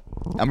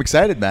 I'm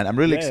excited, man. I'm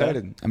really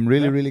excited. Yeah. I'm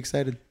really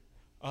excited.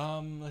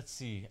 Let's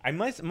see. I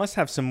must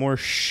have some more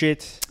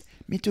shit.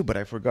 Me too, but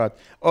I forgot.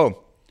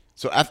 Oh,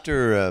 so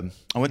after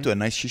I went to a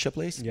nice shisha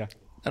place. Yeah.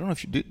 I don't know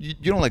if you do.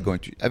 You don't like going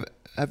to.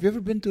 Have you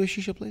ever been to a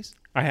shisha place?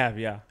 I have.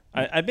 Yeah.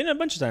 I've been a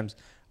bunch of times.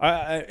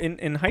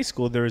 In high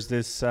school, there was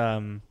this.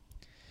 In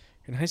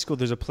high school,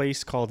 there's a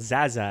place called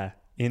Zaza.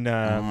 In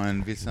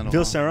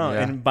Ville Saint Laurent,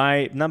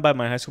 and not by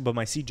my high school, but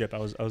my CJEP.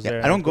 I was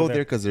there. I don't go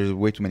there because there's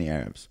way too many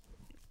Arabs.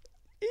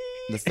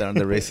 That's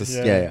the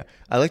racist. Yeah.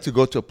 I like to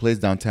go to a place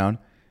downtown,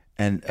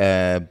 and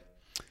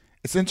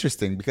it's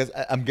interesting because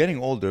I'm getting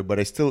older, but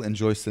I still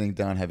enjoy sitting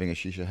down, having a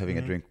shisha, having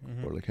a drink,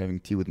 or like having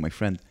tea with my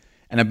friend.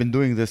 And I've been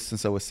doing this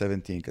since I was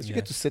 17 because you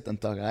get to sit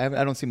and talk. I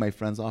don't see my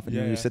friends often.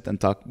 You sit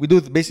and talk. We do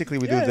this.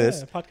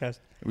 Podcast.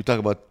 We talk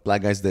about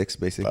black guys' dicks,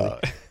 basically.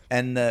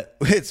 And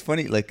it's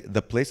funny, like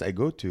the place I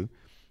go to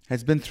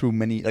has been through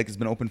many, like it's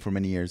been open for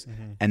many years,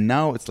 and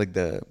now it's like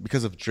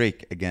because of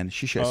Drake again,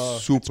 shisha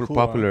is super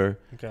popular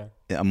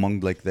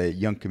among like the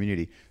young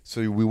community.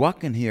 So we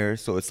walk in here,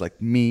 so it's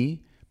like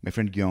me, my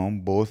friend Guillaume,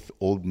 both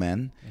old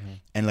men,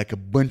 and like a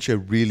bunch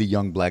of really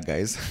young black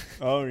guys.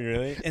 Oh,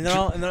 really? And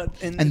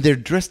they're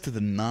dressed to the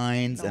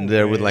nines, and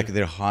they're with like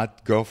their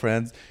hot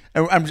girlfriends,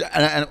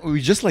 and we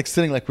just like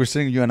sitting, like we're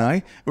sitting, you and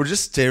I, we're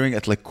just staring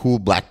at like cool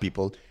black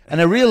people, and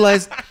I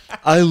realized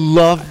I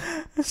love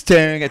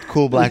staring at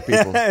cool black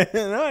people.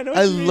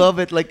 I love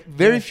it. Like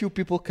very few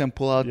people can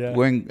pull out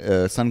wearing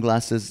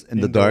sunglasses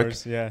in the dark.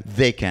 Yeah.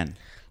 They can.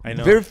 I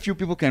know. Very few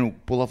people can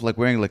pull off like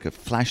wearing like a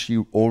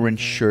flashy orange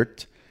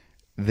shirt.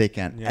 They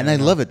can. Yeah, and I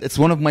love it. It's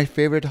one of my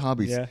favorite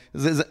hobbies. Yeah.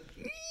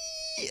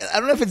 I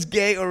don't know if it's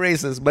gay or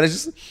racist, but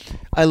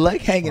I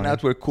like hanging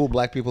out where cool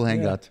black people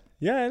hang out.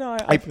 Yeah, I know.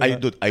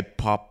 I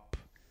pop.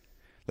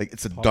 Like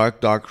it's a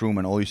dark room,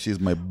 and all you see is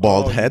my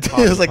bald head.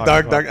 It's like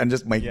dark, and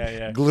just my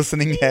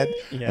glistening head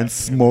and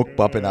smoke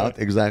popping out.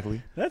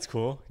 Exactly. That's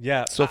cool.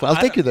 Yeah. So I'll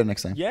take you there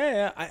next time.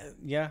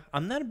 Yeah.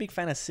 I'm not a big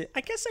fan of sit. I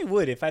guess I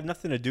would if I have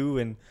nothing to do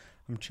and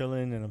I'm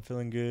chilling and I'm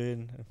feeling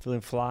good. I'm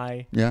feeling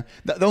fly. Yeah.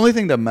 The only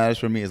thing that matters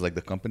for me is like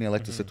the company. I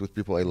like to sit with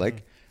people I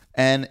like,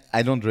 and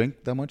I don't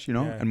drink that much,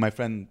 And my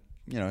friend,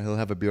 he'll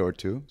have a beer or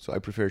two. So I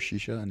prefer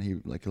shisha, and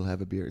he'll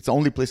have a beer. It's the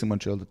only place in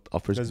Montreal that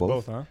offers both.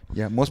 Both, huh?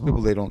 Yeah, most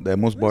people they don't.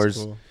 Most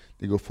bars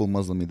they go full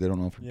Muslim. They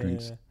don't offer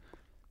drinks.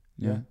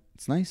 Yeah,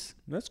 it's nice.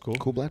 That's cool.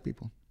 Cool black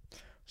people. I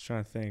was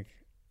trying to think.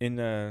 In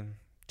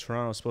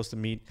Toronto, I was supposed to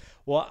meet.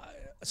 Well,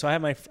 so I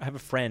have a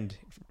friend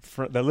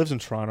that lives in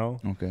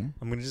Toronto. Okay.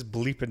 I'm gonna just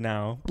bleep it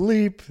now.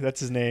 Bleep. That's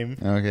his name.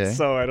 Okay.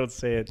 So I don't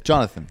say it.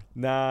 Jonathan.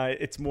 Nah,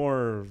 it's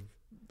more.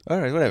 All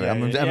right, whatever.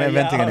 I'm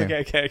inventing a name.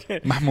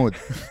 Okay. Mahmoud.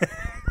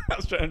 I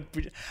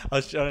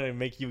was trying to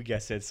make you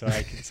guess it so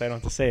I don't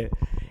have to say it.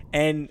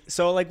 And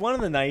so like one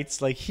of the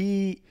nights, like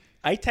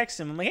I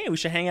text him. I'm like, hey, we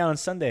should hang out on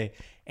Sunday.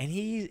 And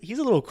he's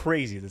a little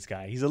crazy. This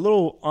guy. He's a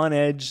little on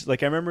edge.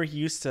 Like I remember he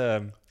used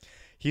to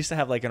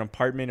have like an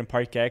apartment in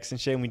Park X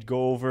and shit. And we'd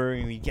go over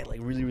and we'd get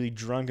like really, really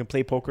drunk and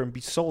play poker and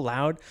be so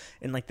loud.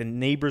 And like the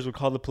neighbors would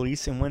call the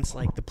police. And once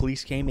like the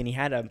police came and he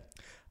had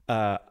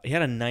he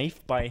had a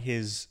knife by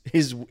his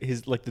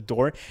like the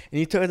door, and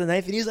he took out the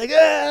knife and he's like,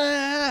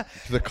 ah,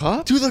 To the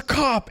cop? to the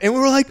cop, and we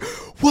were like,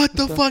 what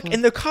the fuck?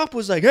 And the cop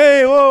was like,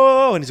 hey, whoa,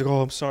 whoa, whoa, and he's like,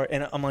 oh, I'm sorry,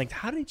 and I'm like,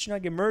 how did you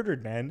not get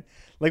murdered, man?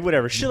 Like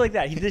whatever, shit like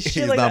that. He did shit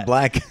He's like not that.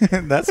 black.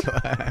 That's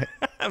why.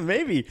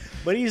 Maybe,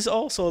 but he's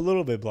also a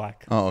little bit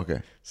black. Oh,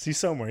 okay. See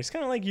somewhere, he's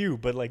kind of like you,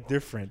 but like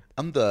different.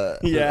 I'm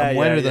Yeah,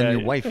 whiter yeah, than yeah,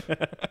 your yeah. wife.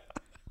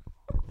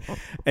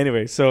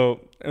 Anyway,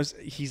 so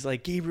he's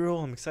like, Gabriel,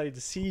 I'm excited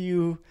to see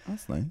you.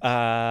 That's nice.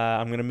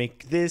 I'm gonna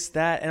make this,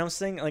 that, and I was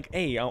saying like,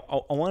 hey, I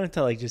wanted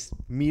to like just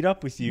meet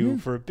up with you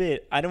for a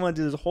bit. I didn't want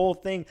to do this whole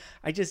thing.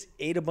 I just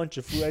ate a bunch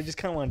of food. I just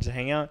kind of wanted to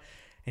hang out.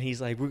 And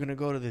he's like, we're gonna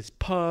go to this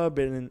pub,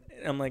 and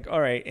I'm like,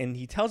 all right. And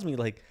he tells me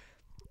like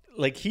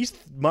he's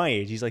my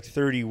age. He's like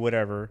 30,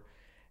 whatever.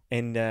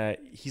 And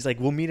he's like,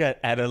 we'll meet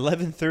at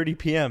 11:30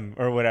 p.m.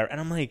 or whatever. And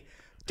I'm like,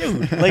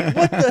 dude, like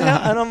what the hell?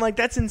 And I'm like,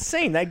 that's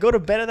insane. I go to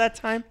bed at that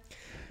time.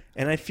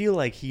 And I feel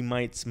like he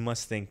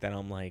must think that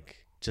I'm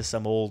like just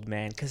some old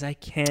man because I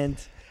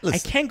can't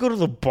go to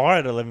the bar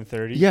at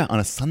 11:30. Yeah, on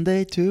a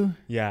Sunday too.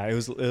 Yeah, it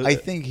was. I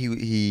think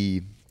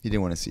he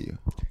didn't want to see you.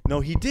 No,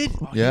 he did.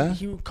 Yeah?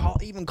 He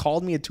even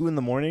called me at 2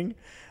 a.m.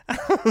 I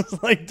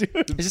was like, dude.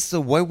 It's just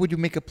so why would you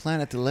make a plan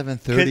at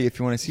 11:30 if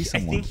you want to see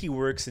someone? I think he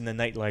works in the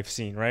nightlife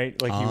scene, right?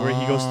 Like he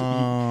goes to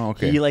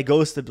okay. he like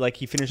goes to like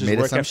he finishes Made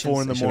work at assumptions?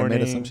 4 in the I should've morning.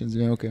 Made assumptions.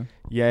 Yeah, okay.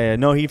 Yeah.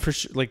 No, he for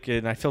sure like,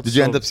 and I felt. Did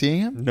you end up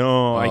seeing him?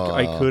 No,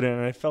 I couldn't.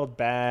 And I felt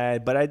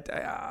bad, but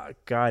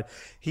God,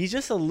 he's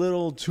just a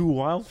little too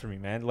wild for me,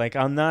 man. Like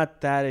I'm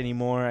not that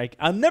anymore.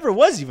 I never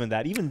was even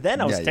that. Even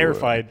then, I was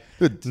terrified.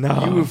 Dude,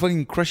 No. you were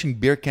fucking crushing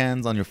beer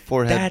cans on your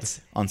forehead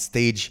on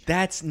stage.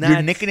 That's not.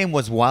 Your nickname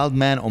was Wild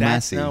Man Omasi.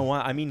 That's not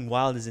wild. I mean,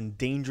 wild as in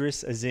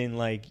dangerous, as in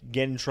like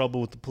get in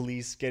trouble with the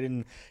police, get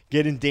You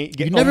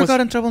never got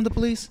in trouble with the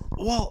police?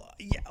 Well,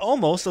 yeah,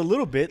 almost a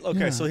little bit. Okay,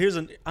 Yeah. so I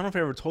don't know if I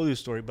ever told you a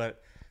story,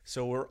 but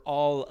so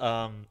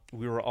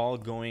we were all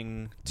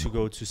going to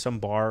go to some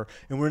bar,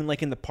 and we're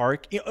in the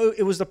park.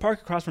 It was the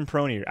park across from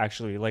Prony,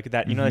 actually, like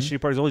that. You know that shitty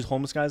park. There's all these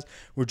homeless guys.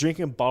 We're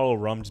drinking a bottle of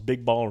rum, just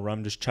big bottle of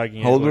rum, just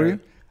chugging it. How old were you?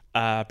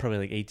 Probably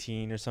like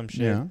 18 or some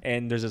shit. Yeah.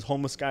 And there's this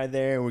homeless guy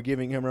there, and we're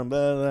giving him rum.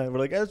 Blah, blah, blah. We're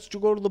like, let's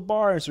go to the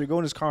bar. So we go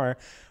in his car.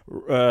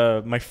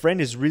 My friend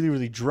is really,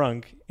 really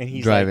drunk, and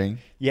he's driving. Like,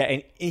 yeah,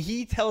 and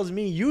he tells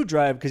me, you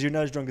drive because you're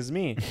not as drunk as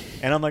me.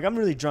 And I'm like, I'm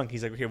really drunk.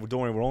 He's like, okay, well,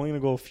 don't worry. We're only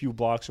going to go a few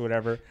blocks or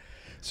whatever.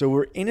 So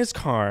we're in his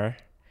car,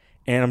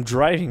 and I'm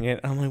driving it.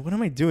 I'm like, what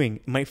am I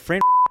doing? My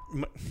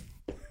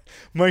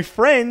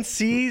friend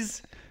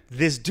sees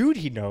this dude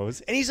he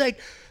knows, and he's like,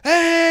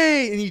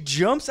 hey, and he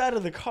jumps out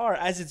of the car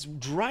as it's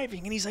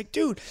driving, and he's like,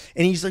 dude,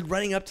 and he's like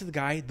running up to the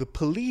guy. The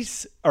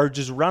police are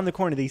just around the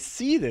corner. They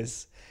see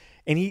this,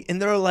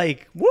 and they're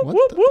like, whoop,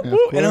 whoop, whoop,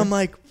 whoop, and I'm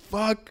like,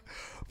 fuck,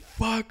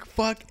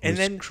 and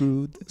then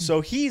screwed.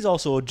 So he's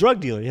also a drug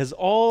dealer. He has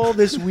all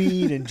this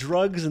weed and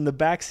drugs in the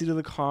backseat of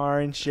the car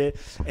and shit,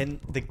 and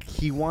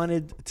he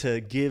wanted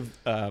to give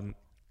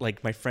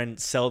like my friend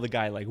sell the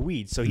guy like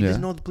weed. So he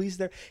doesn't know the police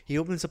there. He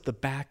opens up the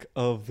back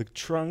of the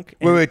trunk.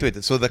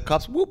 Wait. So the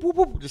cops whoop whoop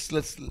whoop. Just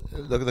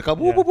the cop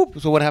whoop whoop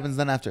whoop. So what happens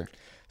then after?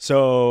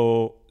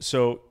 So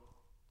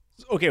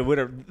okay,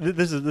 whatever.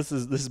 This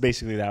is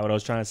basically that what I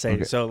was trying to say.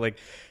 Okay. So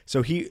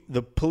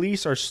the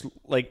police are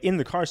like in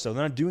the car still.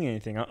 They're not doing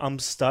anything. I'm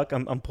stuck.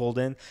 I'm pulled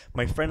in.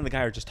 My friend and the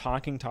guy are just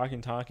talking.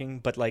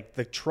 But like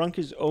the trunk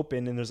is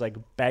open and there's like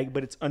a bag,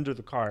 but it's under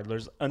the car.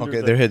 There's under.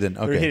 Okay, they're hidden.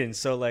 Okay, they're hidden.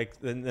 So like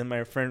then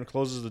my friend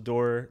closes the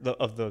door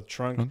of the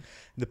trunk. Mm-hmm.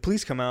 The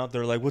police come out.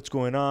 They're like, "What's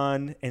going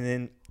on?" And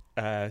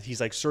then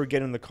he's like, "Sir,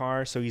 get in the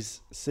car." So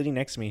he's sitting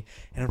next to me,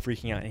 and I'm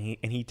freaking out.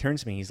 And he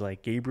turns to me. He's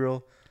like,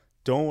 "Gabriel,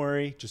 don't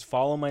worry. Just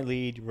follow my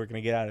lead. We're going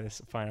to get out of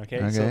this. Fine,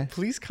 okay?" So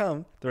police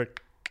come. They're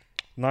like,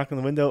 knock on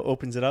the window,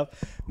 opens it up.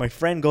 My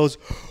friend goes,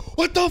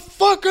 "What the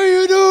fuck are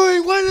you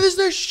doing? What is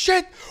this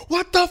shit?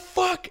 What the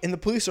fuck?" And the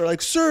police are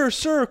like, Sir,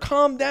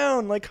 calm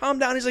down. Like, calm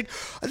down. He's like,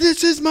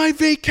 "This is my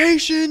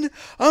vacation.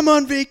 I'm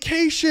on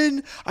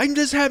vacation. I'm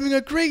just having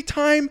a great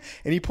time."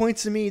 And he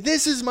points to me.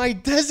 "This is my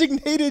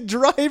designated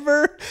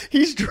driver.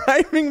 He's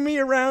driving me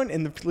around."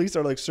 And the police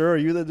are like, "Sir, are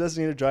you the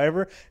designated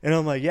driver?" And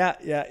I'm like,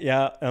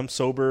 yeah. I'm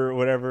sober,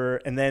 whatever.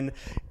 And then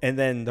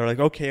they're like,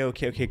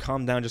 okay,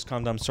 calm down. Just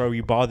calm down. I'm sorry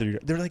we bothered you.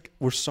 They're like,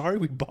 "We're sorry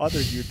we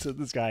bothered you," to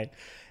this guy.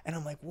 And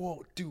I'm like,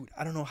 whoa, dude,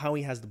 I don't know how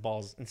he has the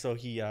balls. And so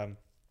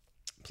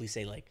police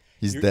say like,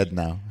 he's dead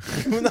now.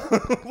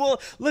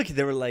 Well, look,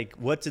 they were like,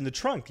 "What's in the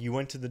trunk?" You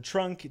went to the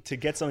trunk to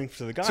get something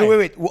for the guy. So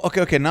wait.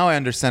 Okay. Now I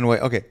understand why.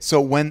 Okay.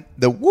 So when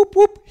the whoop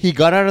whoop, he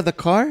got out of the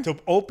car to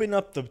open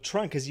up the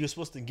trunk because he was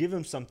supposed to give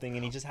him something,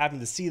 and he just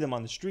happened to see them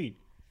on the street.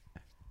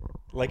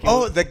 Like,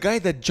 the guy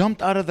that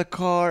jumped out of the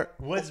car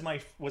was my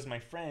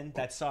friend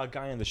that saw a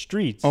guy on the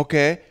streets.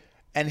 Okay,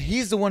 and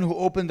he's the one who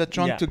opened the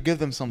trunk to give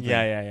them something.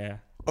 Yeah.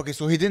 Okay,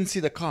 so he didn't see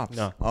the cops.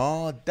 No.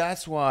 Oh,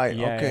 that's why.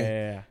 Yeah,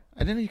 okay. Yeah. I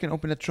didn't know you can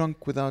open a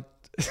trunk without.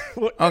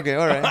 Okay,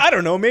 all right. I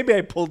don't know. Maybe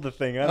I pulled the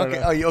thing. I don't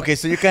know. Okay,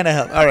 so you kind of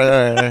help. All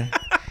right.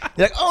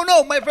 You're like, oh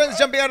no, my friend's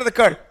jumping out of the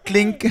car.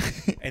 Clink.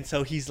 And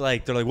so he's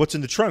like, they're like, what's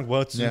in the trunk?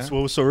 What Yeah.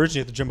 was so urgent you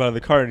have to jump out of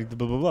the car and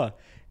blah, blah, blah.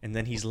 And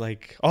then he's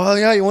like, oh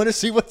yeah, you want to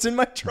see what's in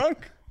my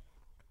trunk?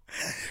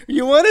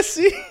 You want to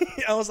see?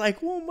 I was like,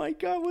 oh my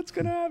God, what's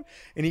going to happen?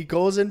 And he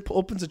goes in,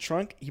 opens the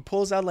trunk. He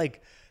pulls out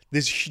like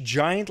this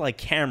giant like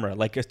camera,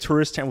 like a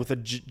tourist tent with a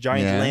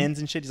giant lens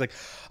and shit. He's like,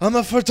 I'm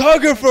a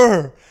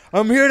photographer.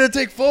 I'm here to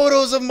take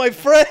photos of my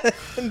friend.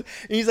 And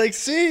he's like,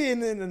 see?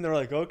 And then they're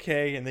like,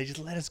 okay. And they just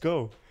let us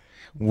go.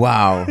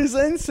 Wow. Is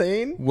that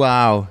insane?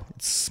 Wow.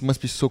 It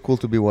must be so cool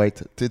to be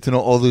white, to know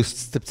all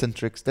those tips and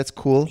tricks. That's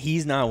cool.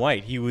 He's not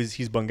white.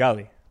 He's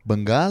Bengali.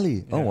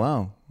 Bengali. Yeah. Oh,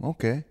 wow.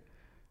 Okay.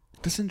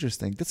 That's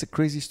interesting. That's a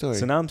crazy story.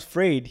 So now I'm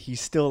afraid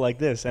he's still like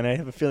this. And I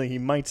have a feeling he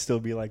might still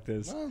be like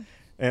this. Well,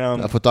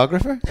 And, a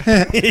photographer?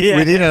 yeah.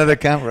 We need another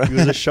camera. He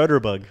was a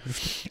shutterbug.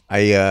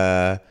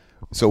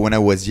 So when I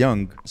was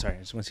young, Sorry, I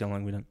just want to see how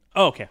long we done.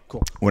 Oh, okay,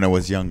 cool. when I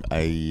was young,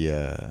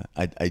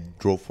 I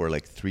drove for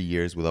like 3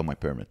 years without my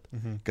permit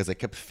because I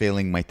kept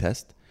failing my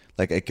test.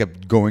 Like I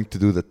kept going to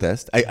do the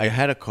test. I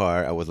had a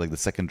car. I was like the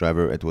second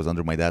driver. It was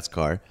under my dad's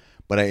car,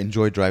 but I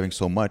enjoyed driving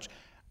so much.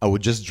 I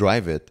would just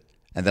drive it,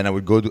 and then I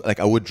would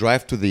I would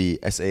drive to the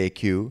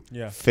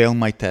SAAQ, fail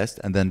my test,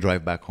 and then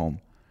drive back home.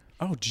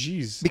 Oh,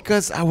 jeez.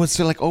 Because I was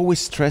so like always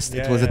stressed.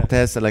 It was a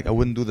test. Like I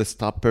wouldn't do the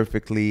stop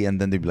perfectly, and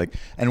then they'd be like.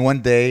 And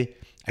one day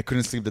I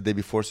couldn't sleep the day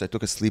before, so I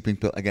took a sleeping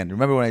pill. Again,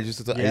 remember when I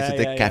used to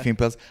take caffeine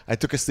pills? I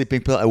took a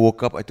sleeping pill. I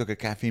woke up. I took a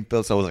caffeine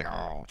pill, so I was like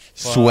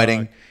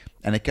sweating,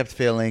 and I kept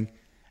failing.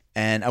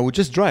 And I would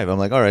just drive. I'm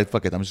like, all right,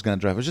 fuck it. I'm just gonna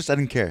drive. I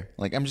didn't care.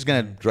 Like I'm just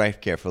gonna drive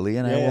carefully,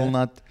 and I will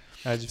not.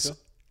 How'd you feel?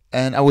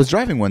 And I was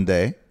driving one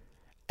day,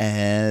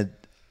 and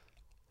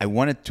I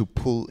wanted to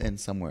pull in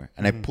somewhere,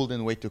 and I pulled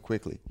in way too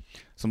quickly.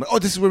 So I'm like, oh,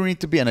 this is where we need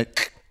to be. And I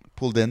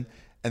pulled in,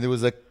 and there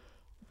was a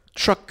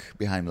truck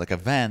behind me, like a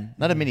van,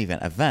 not a minivan,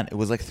 a van. It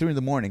was like 3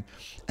 a.m,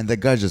 and the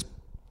guy just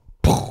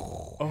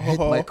hit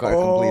my car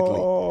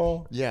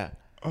completely. Yeah.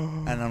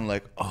 And I'm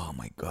like, oh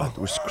my God,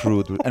 we're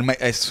screwed. And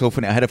it's so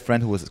funny. I had a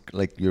friend who was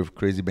like your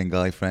crazy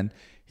Bengali friend.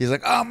 He's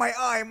like, oh, my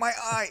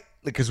eye.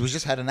 Because we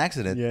just had an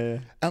accident. Yeah.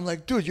 I'm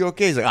like, dude, you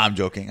okay? He's like, I'm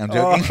joking.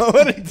 Oh,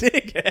 what a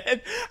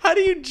dickhead. How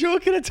do you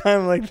joke at a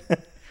time like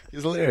that?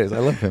 He's hilarious. I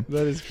love him.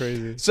 That is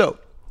crazy. So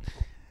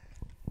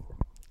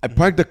I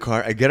park the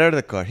car. I get out of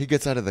the car. He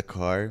gets out of the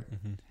car.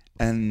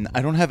 And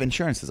I don't have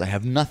insurances. I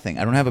have nothing.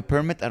 I don't have a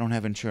permit. I don't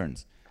have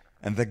insurance.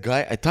 And the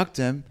guy, I talked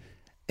to him,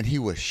 and he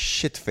was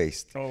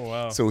shit-faced. Oh,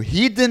 wow. So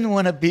he didn't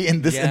want to be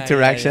in this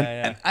interaction,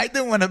 yeah. and I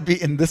didn't want to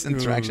be in this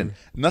interaction.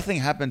 Nothing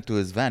happened to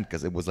his van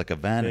because it was like a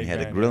van, and he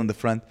had a grill in the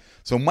front.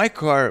 So my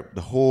car,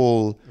 the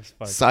whole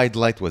side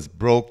light was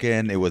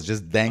broken. It was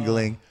just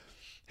dangling.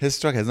 His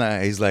truck has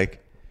not. He's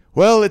like,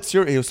 well,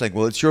 he was like,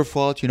 well, it's your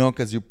fault,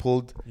 because you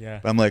pulled. Yeah.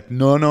 But I'm like,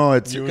 no,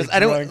 it's because I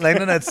don't like.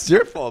 No, it's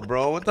your fault,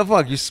 bro. What the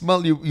fuck? You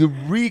smell. You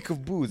reek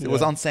of booze. It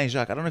was on Saint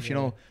Jacques. I don't know if you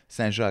know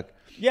Saint Jacques.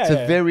 Yeah, it's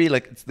a very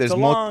there's a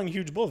long,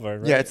 huge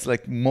boulevard, right? Yeah, it's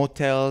like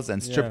motels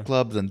and strip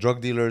clubs and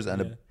drug dealers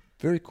and a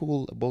very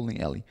cool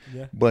bowling alley.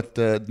 Yeah. But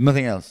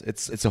nothing else.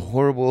 It's a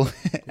horrible.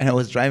 And I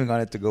was driving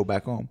on it to go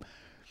back home,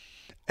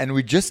 and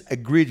we just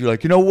agreed. You're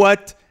like, you know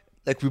what?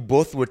 Like we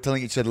both were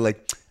telling each other,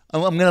 like,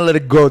 I'm gonna let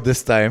it go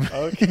this time.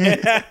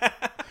 Okay.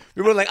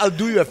 We were like, I'll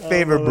do you a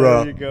favor,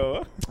 bro. There you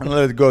go. I'm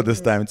gonna let it go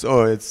this time.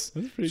 It's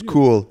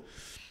cool.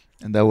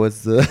 And that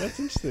was. That's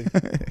interesting.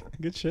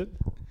 Good shit.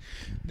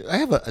 I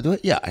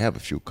have a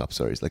few cop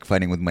stories, like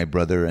fighting with my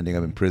brother, ending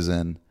up in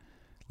prison,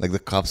 like the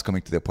cops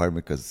coming to the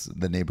apartment because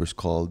the neighbors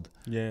called,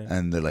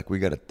 and they're like, "We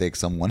gotta take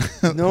someone."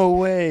 No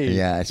way.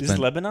 Yeah, Is this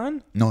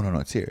Lebanon? No,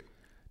 it's here.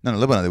 No,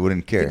 Lebanon, they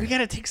wouldn't care. We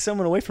gotta take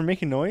someone away from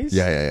making noise.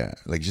 Yeah.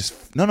 Like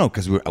just no,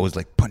 because I was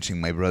like punching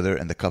my brother,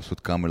 and the cops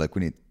would come. We're like,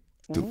 we need.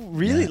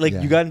 Really?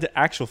 You got into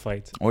actual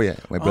fights? Oh yeah,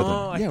 my brother.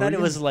 Oh, I thought it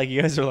was like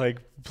you guys are like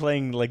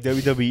playing like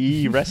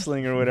WWE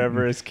wrestling or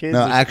whatever as kids.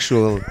 No,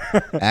 actual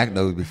act.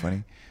 That would be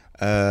funny.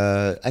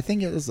 I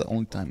think it was the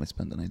only time I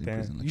spent the night in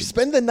prison. Like you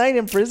spend the night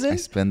in prison? I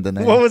spent the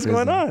night. What was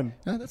going on?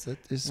 No, that's it.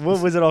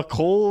 What was it all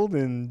cold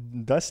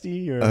and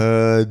dusty?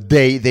 Or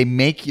they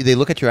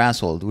look at your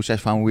asshole, which I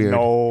found weird.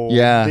 No,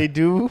 yeah, they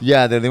do.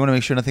 Yeah, they want to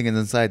make sure nothing is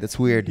inside. That's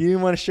weird. You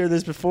didn't want to share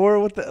this before?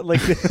 What the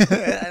like?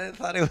 I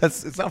thought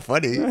it's not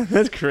funny.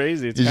 That's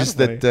crazy. It's just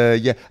funny.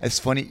 That it's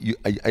funny.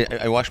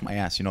 I wash my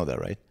ass. You know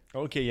that, right?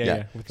 Okay,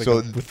 yeah.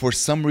 For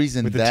some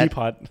reason with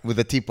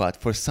the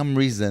teapot, for some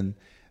reason.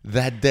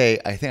 That day,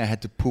 I think I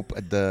had to poop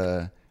at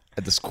the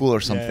school or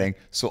something. Yeah.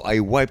 So I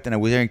wiped, and I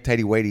was wearing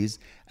tidy whities,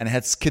 and I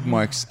had skid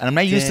marks. And I'm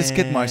not used to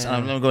skid marks, and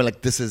I'm going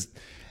like, this is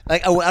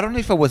like I don't know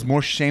if I was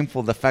more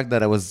shameful the fact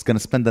that I was gonna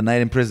spend the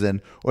night in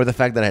prison or the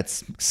fact that I had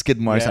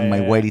skid marks on my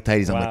whitey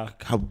tidies. Wow.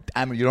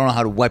 I'm like, you don't know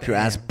how to wipe your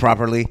ass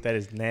properly. That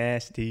is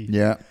nasty.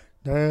 Yeah.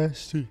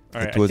 Nasty.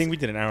 All right, I think we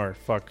did an hour.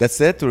 Fuck. That's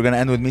it? We're going to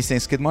end with me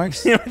saying skid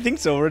marks? Yeah, I think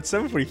so. We're at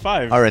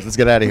 7:45. All right, let's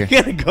get out of here. We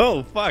gotta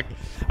go. Fuck.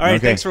 All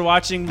right, thanks for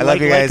watching. I love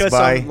you guys.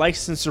 Bye. Like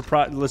and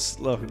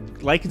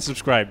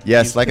subscribe.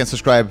 Yes, like and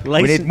subscribe.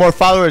 We need more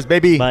followers,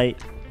 baby. Bye.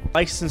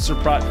 Like and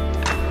subscribe.